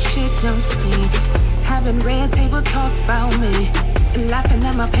fingers like that shit don't stink. Having red table talks about me. And laughing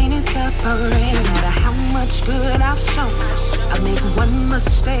at my pain and suffering. No matter how much good I've shown, I make one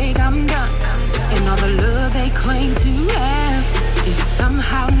mistake, I'm done. And all the love they claim to have is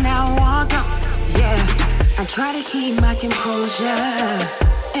somehow now all gone. Yeah, I try to keep my composure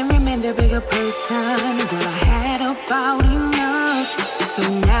and remain the bigger person that I had about enough. So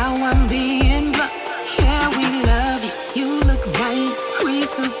now I'm being blunt. Yeah, we love you, you look nice, we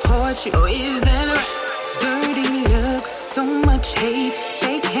support you. Oh, is that right? Dirty looks, so much hate,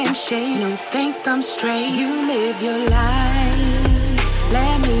 fake handshake. No thanks, I'm straight. You live your life,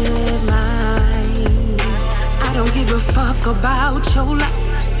 let me live mine. I don't give a fuck about your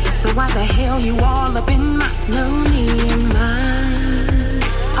life. So why the hell you all up in my know me and mine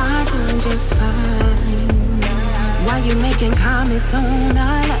are doing just fine. Why you making comments on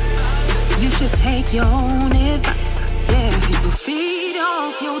our life? You should take your own advice. Yeah, people feed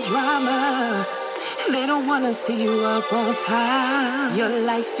off your drama. They don't wanna see you up on top. Your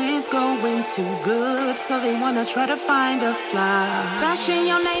life is going too good, so they wanna try to find a flaw. Bashing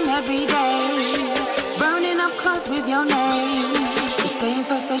your name every day, burning up clothes with your name. The same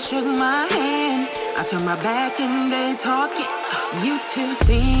first that shook my hand, I turn my back and they talking. You too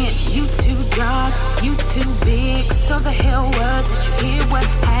thin, you too dark, you too big. So the hell what? Did you hear what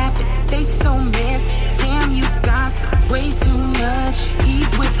happened? They so messy, damn you gossip way too much.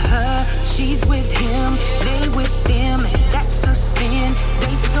 He's with her, she's with him, they with them, and that's a sin.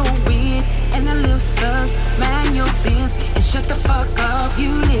 They so weird, and a little sus, mind your business and shut the fuck up.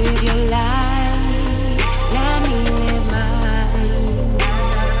 You live your life, let me live mine.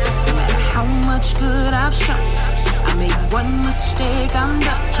 No matter how much good I've shown, I made one mistake, I'm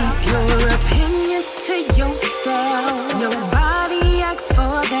done. Keep your opinions to yourself. Nobody asks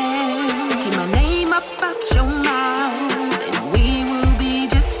for them. Keep my name up out your mouth, and we will be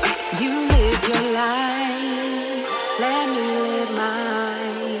just fine. You live your life, let me live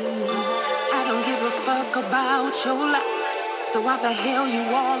mine. I don't give a fuck about your life. So why the hell you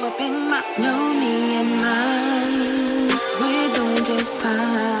all up in my know me and mine? We're doing just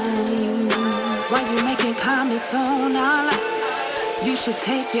fine. Why you making comments on our life? You should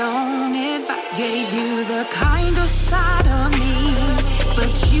take your own advice. Gave you the kinder side of me,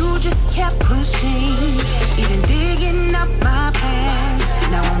 but you just kept pushing, even digging up my past.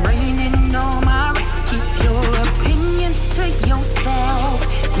 Now I'm raining on my wrath. Keep your opinions to yourself.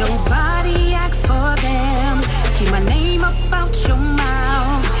 Nobody asks for them. Keep my name up out your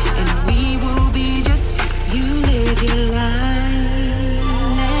mouth, and we will be just fine. You live your life,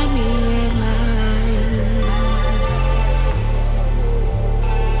 let me live mine.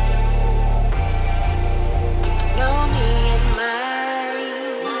 Know me and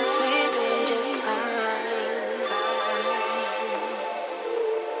mine, we're doing just fine.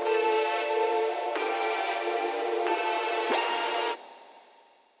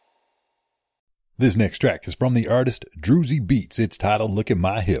 This next track is from the artist Druzy Beats. It's titled Look at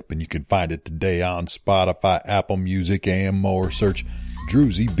My Hip, and you can find it today on Spotify, Apple Music, and more. Search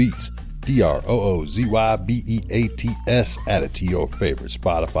Druzy Beats, DROOZYBEATS. Add it to your favorite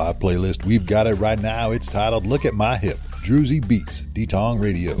Spotify playlist. We've got it right now. It's titled Look at My Hip. Druzy Beats, D-Tong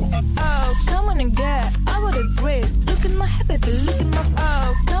Radio. Oh, come on and get, I would agree. Look at my hip, baby, look at my,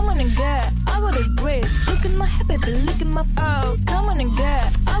 oh, come on and get, I would agree. Look at my hip, baby, look at my, oh, come on and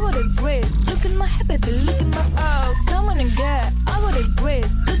get, I would agree. Look at my hip, baby, look at my, oh, come on and get, I would agree.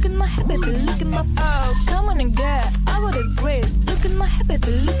 Look at my hip, baby, look at my, oh, come on and get, I would agree. Look at my hip,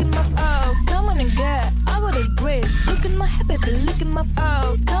 baby, look at my, oh, come on and get, I would agree. Look at my hip, baby, look at my,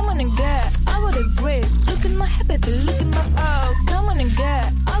 oh, come on and get, I would agree. Look at my hip, baby, look at my, oh, come on and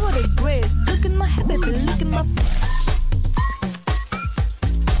get, I would agree. Look at my hip, baby, look at my.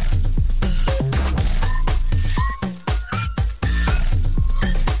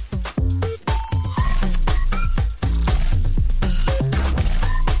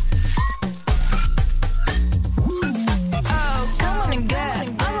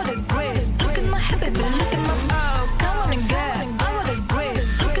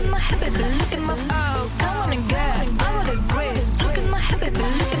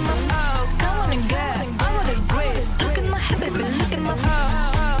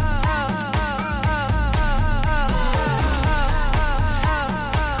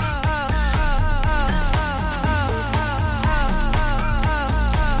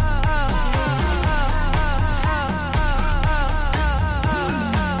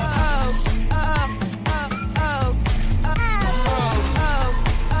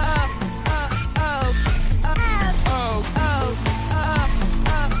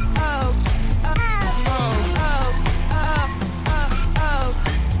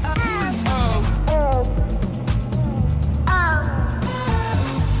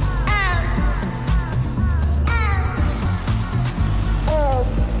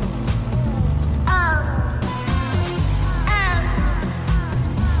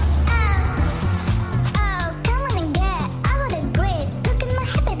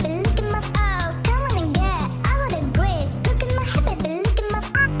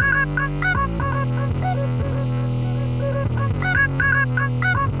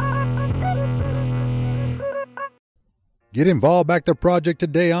 Get involved, back the project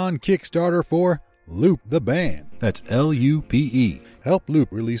today on Kickstarter for Loop the Band. That's L-U-P-E. Help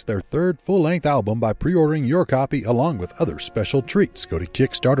Loop release their third full-length album by pre-ordering your copy along with other special treats. Go to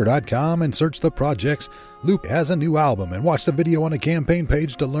Kickstarter.com and search the projects. Loop has a new album and watch the video on the campaign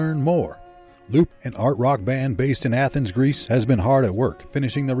page to learn more. Loop, an art rock band based in Athens, Greece, has been hard at work,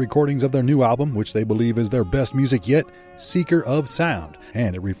 finishing the recordings of their new album, which they believe is their best music yet, Seeker of Sound,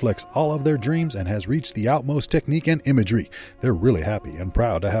 and it reflects all of their dreams and has reached the utmost technique and imagery. They're really happy and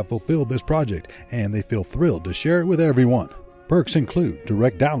proud to have fulfilled this project, and they feel thrilled to share it with everyone. Perks include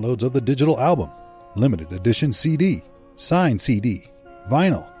direct downloads of the digital album, limited edition CD, signed CD,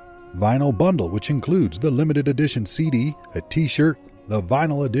 vinyl bundle, which includes the limited edition CD, a t-shirt, the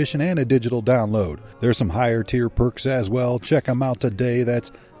vinyl edition, and a digital download. There's some higher tier perks as well. Check them out today.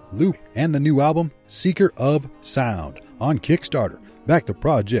 That's Loop and the new album, Seeker of Sound, on Kickstarter. Back to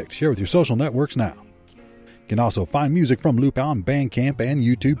project. Share with your social networks now. You can also find music from Loop on Bandcamp and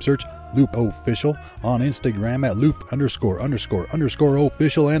YouTube. Search Loop Official, on Instagram at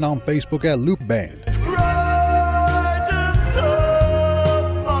Loop___official, and on Facebook at Loop Band.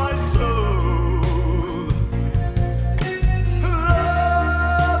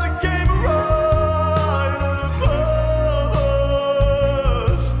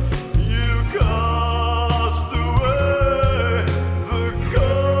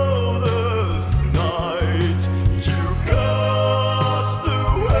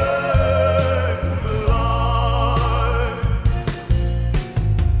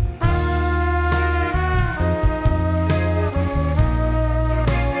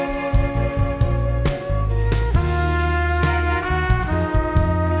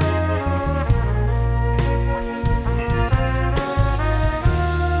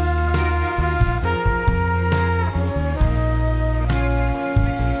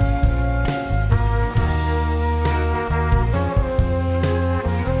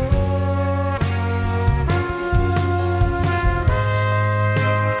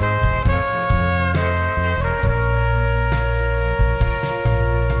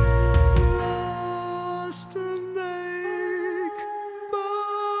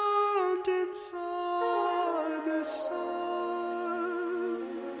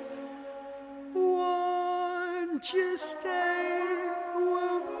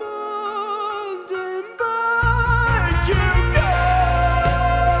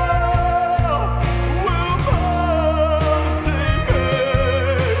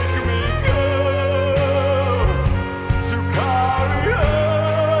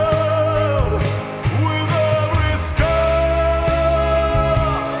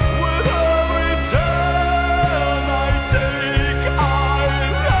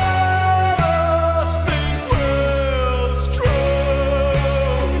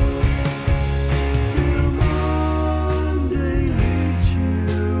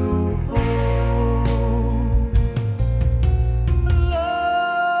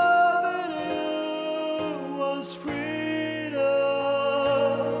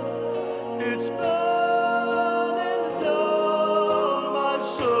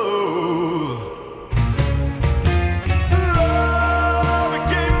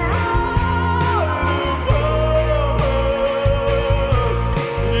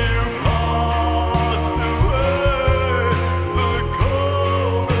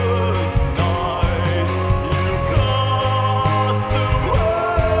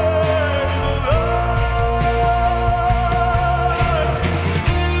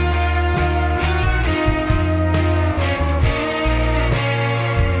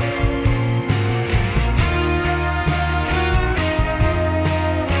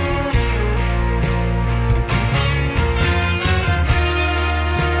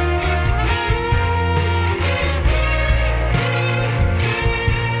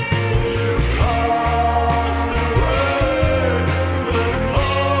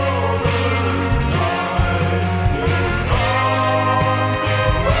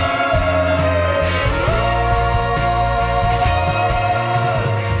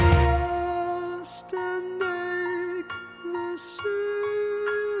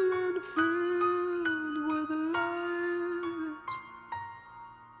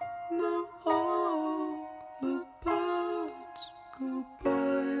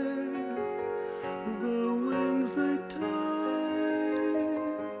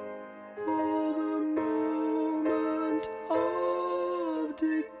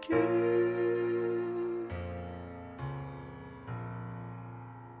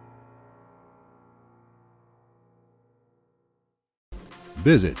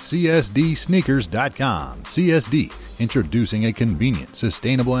 Visit CSDsneakers.com. CSD, introducing a convenient,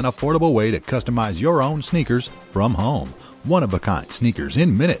 sustainable, and affordable way to customize your own sneakers from home. One-of-a-kind sneakers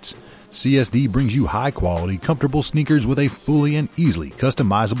in minutes. CSD brings you high-quality, comfortable sneakers with a fully and easily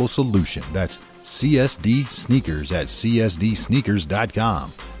customizable solution. That's CSD Sneakers at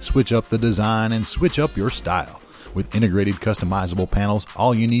csdsneakers.com. Switch up the design and switch up your style. With integrated customizable panels,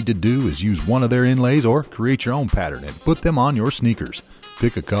 all you need to do is use one of their inlays or create your own pattern and put them on your sneakers.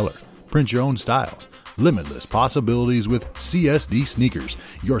 Pick a color, print your own styles. Limitless possibilities with CSD Sneakers.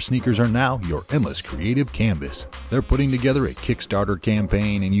 Your sneakers are now your endless creative canvas. They're putting together a Kickstarter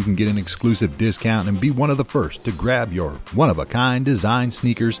campaign, and you can get an exclusive discount and be one of the first to grab your one-of-a-kind design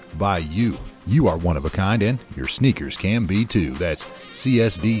sneakers by you. You are one of a kind, and your sneakers can be too. That's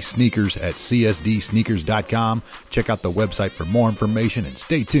CSD Sneakers at csdsneakers.com. Check out the website for more information and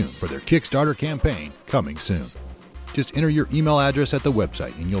stay tuned for their Kickstarter campaign coming soon. Just enter your email address at the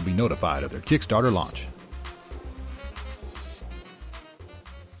website and you'll be notified of their Kickstarter launch.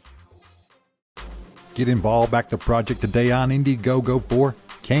 Get involved, back the project today on Indiegogo for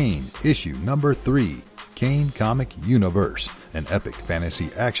Kane, issue number 3. Kane Comic Universe, an epic fantasy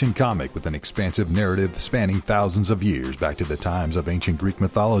action comic with an expansive narrative spanning thousands of years back to the times of ancient Greek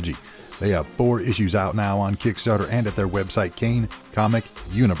mythology. They have 4 issues out now on Kickstarter and at their website,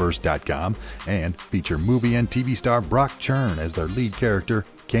 KaneComicUniverse.com, and feature movie and TV star Brock Churn as their lead character,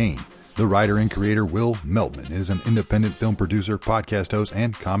 Kane. The writer and creator, Will Meltman, is an independent film producer, podcast host,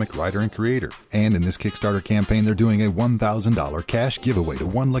 and comic writer and creator. And in this Kickstarter campaign, they're doing a $1,000 cash giveaway to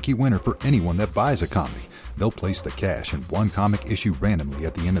one lucky winner for anyone that buys a comic. They'll place the cash in one comic issue randomly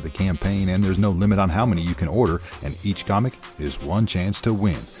at the end of the campaign, and there's no limit on how many you can order, and each comic is one chance to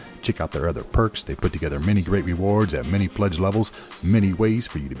win. Check out their other perks. They put together many great rewards at many pledge levels, many ways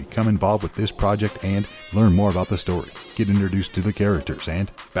for you to become involved with this project and learn more about the story, get introduced to the characters,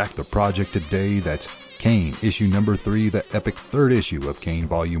 and back the project today. That's Kane, issue number 3, the epic 3rd issue of Kane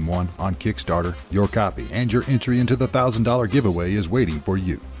Volume 1 on Kickstarter. Your copy and your entry into the $1,000 giveaway is waiting for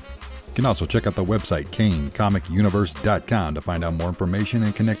you. You can also check out the website KaneComicUniverse.com to find out more information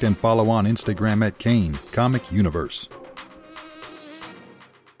and connect and follow on Instagram at Kane Comic Universe.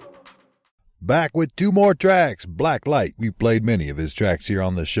 Back with 2 more tracks. Blacklight. We played many of his tracks here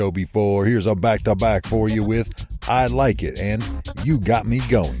on the show before. Here's a back-to-back for you with I Like It and You Got Me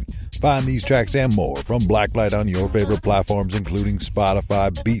Going. Find these tracks and more from Blacklight on your favorite platforms, including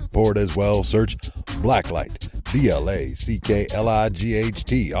Spotify, Beatport as well. Search Blacklight, BLACKLIGHT,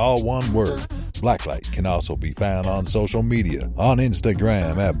 all one word. Blacklight can also be found on social media, on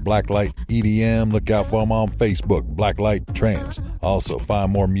Instagram at Blacklight EDM. Look out for them on Facebook, Blacklight Trance. Also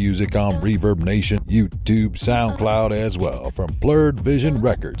find more music on Reverb Nation, YouTube, SoundCloud as well, from Blurred Vision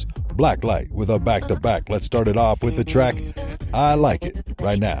Records. Blacklight with a back-to-back. Let's start it off with the track I Like It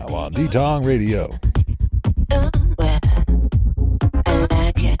right now on D-Tong Radio.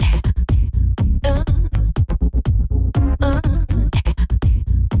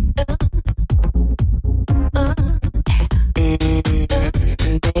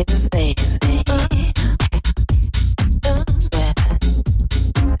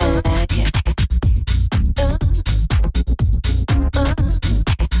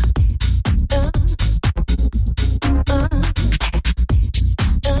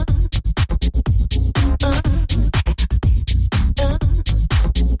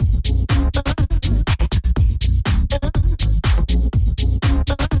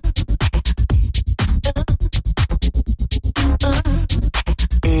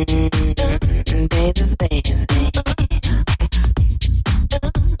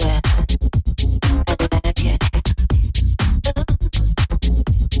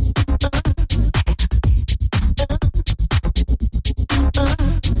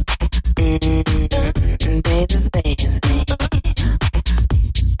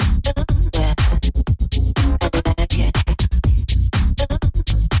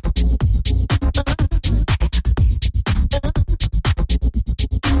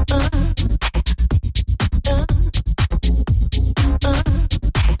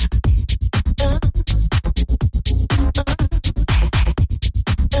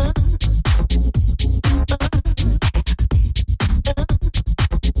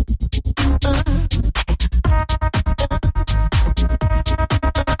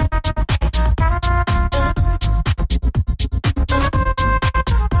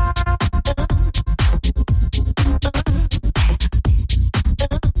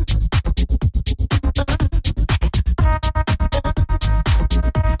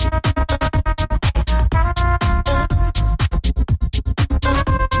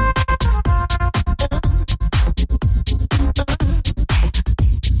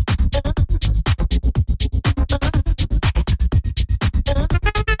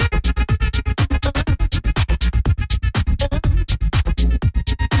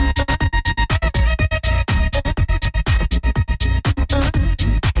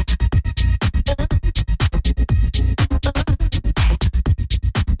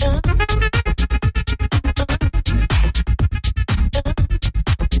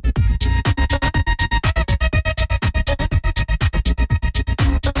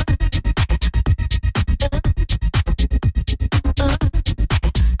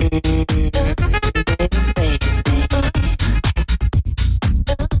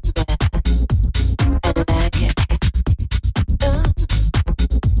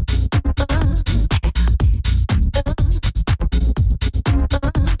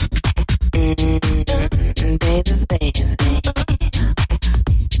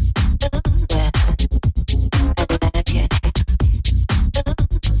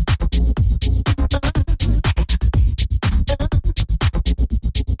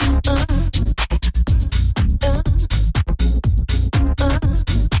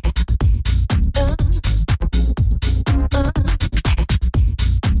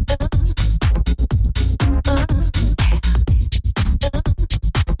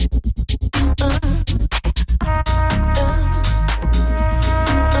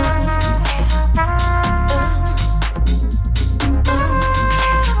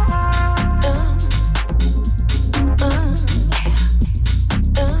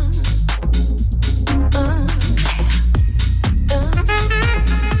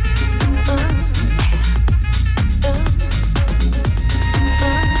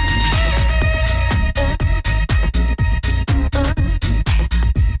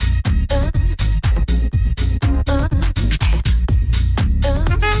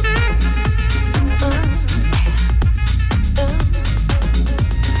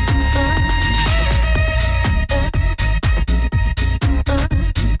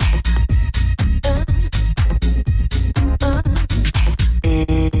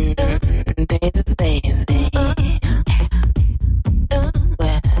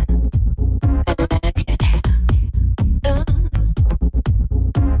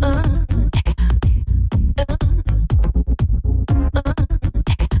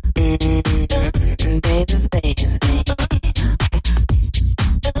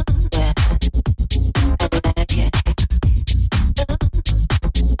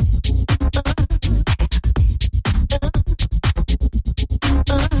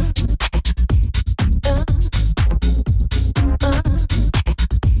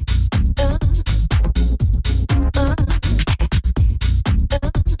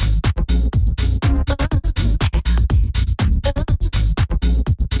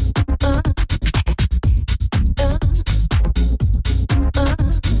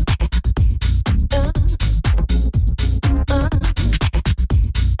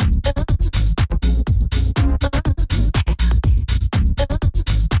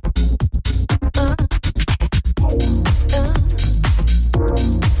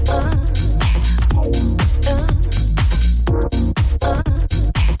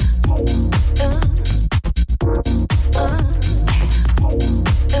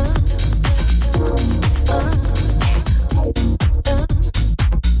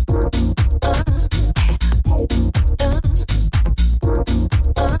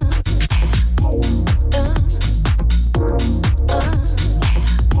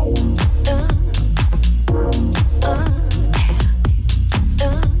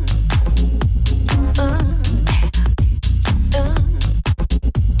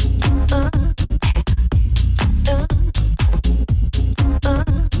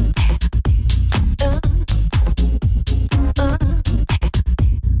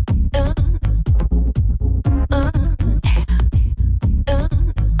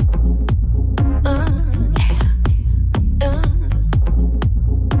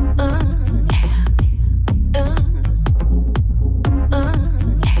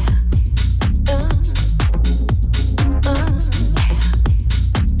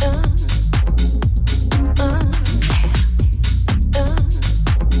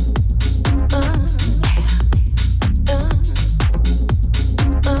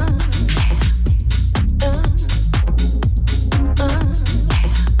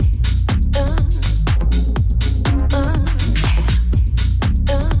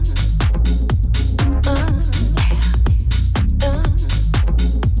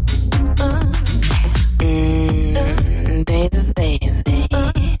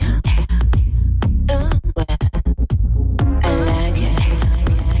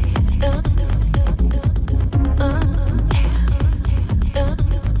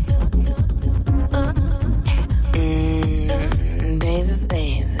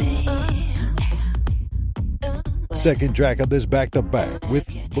 Second track of this back-to-back with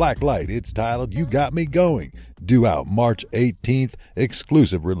Blacklight. It's titled You Got Me Going. Due out March 18th.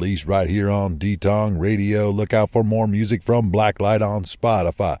 Exclusive release right here on D-Tong Radio. Look out for more music from Blacklight on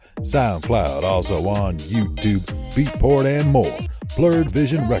Spotify, SoundCloud, also on YouTube, Beatport, and more. Blurred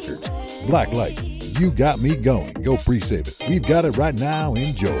Vision Records. Blacklight. You Got Me Going. Go pre-save it. We've got it right now.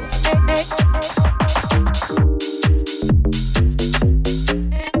 Enjoy.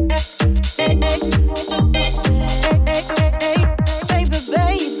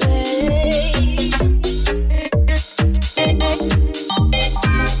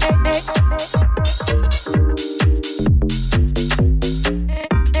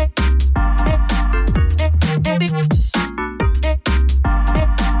 Baby,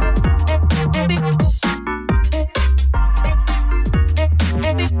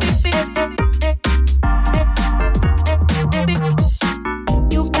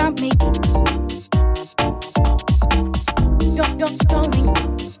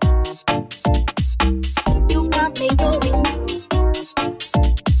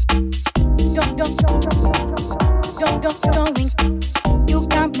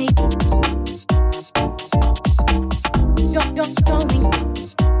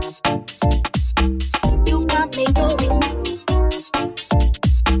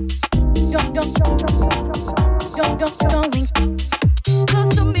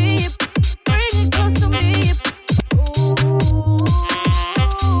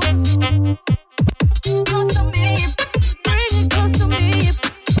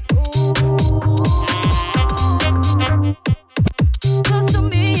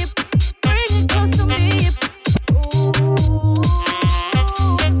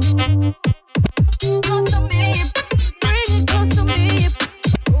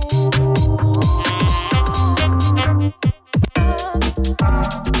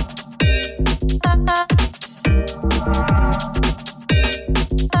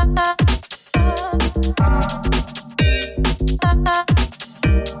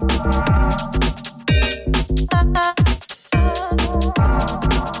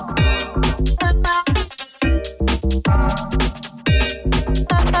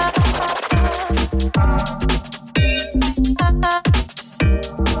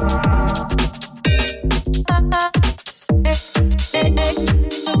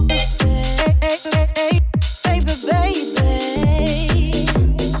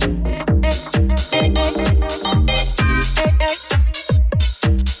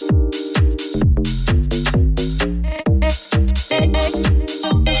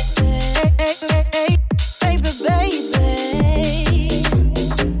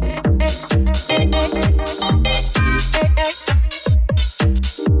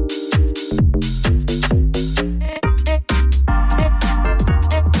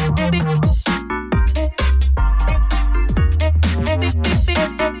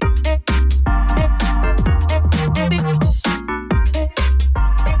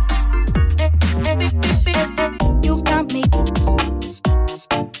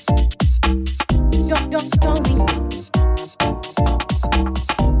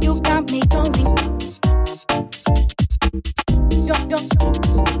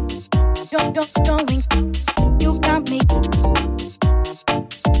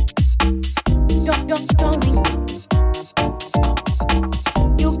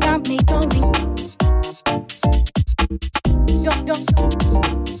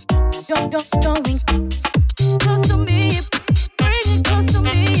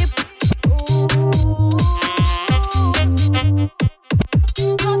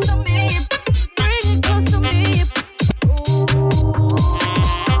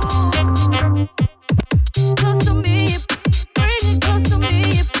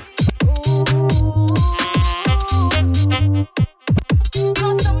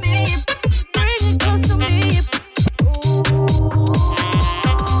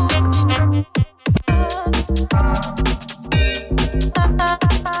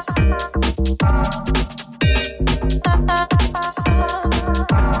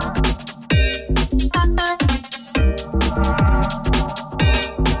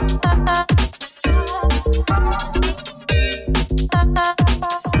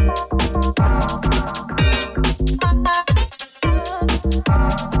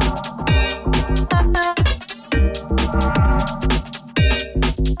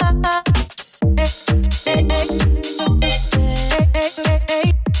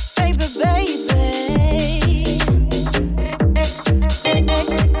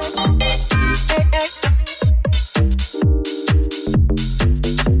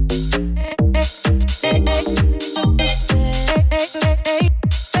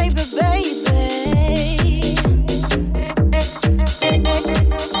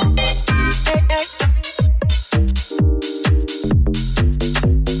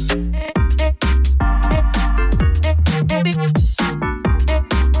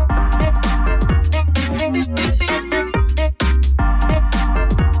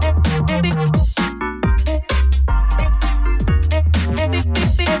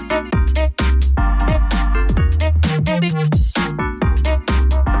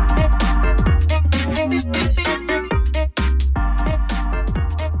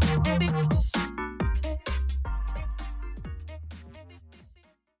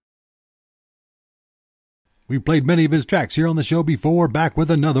 We've played many of his tracks here on the show before, back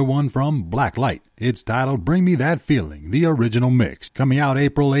with another one from Blacklight. It's titled Bring Me That Feeling, the original mix. Coming out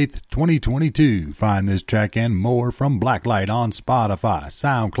April 8th, 2022. Find this track and more from Blacklight on Spotify,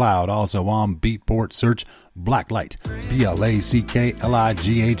 SoundCloud, also on Beatport. Search Blacklight,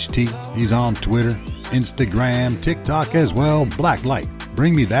 Blacklight. He's on Twitter, Instagram, TikTok as well. Blacklight,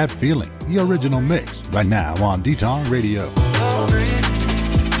 Bring Me That Feeling, the original mix. Right now on D-Tong Radio.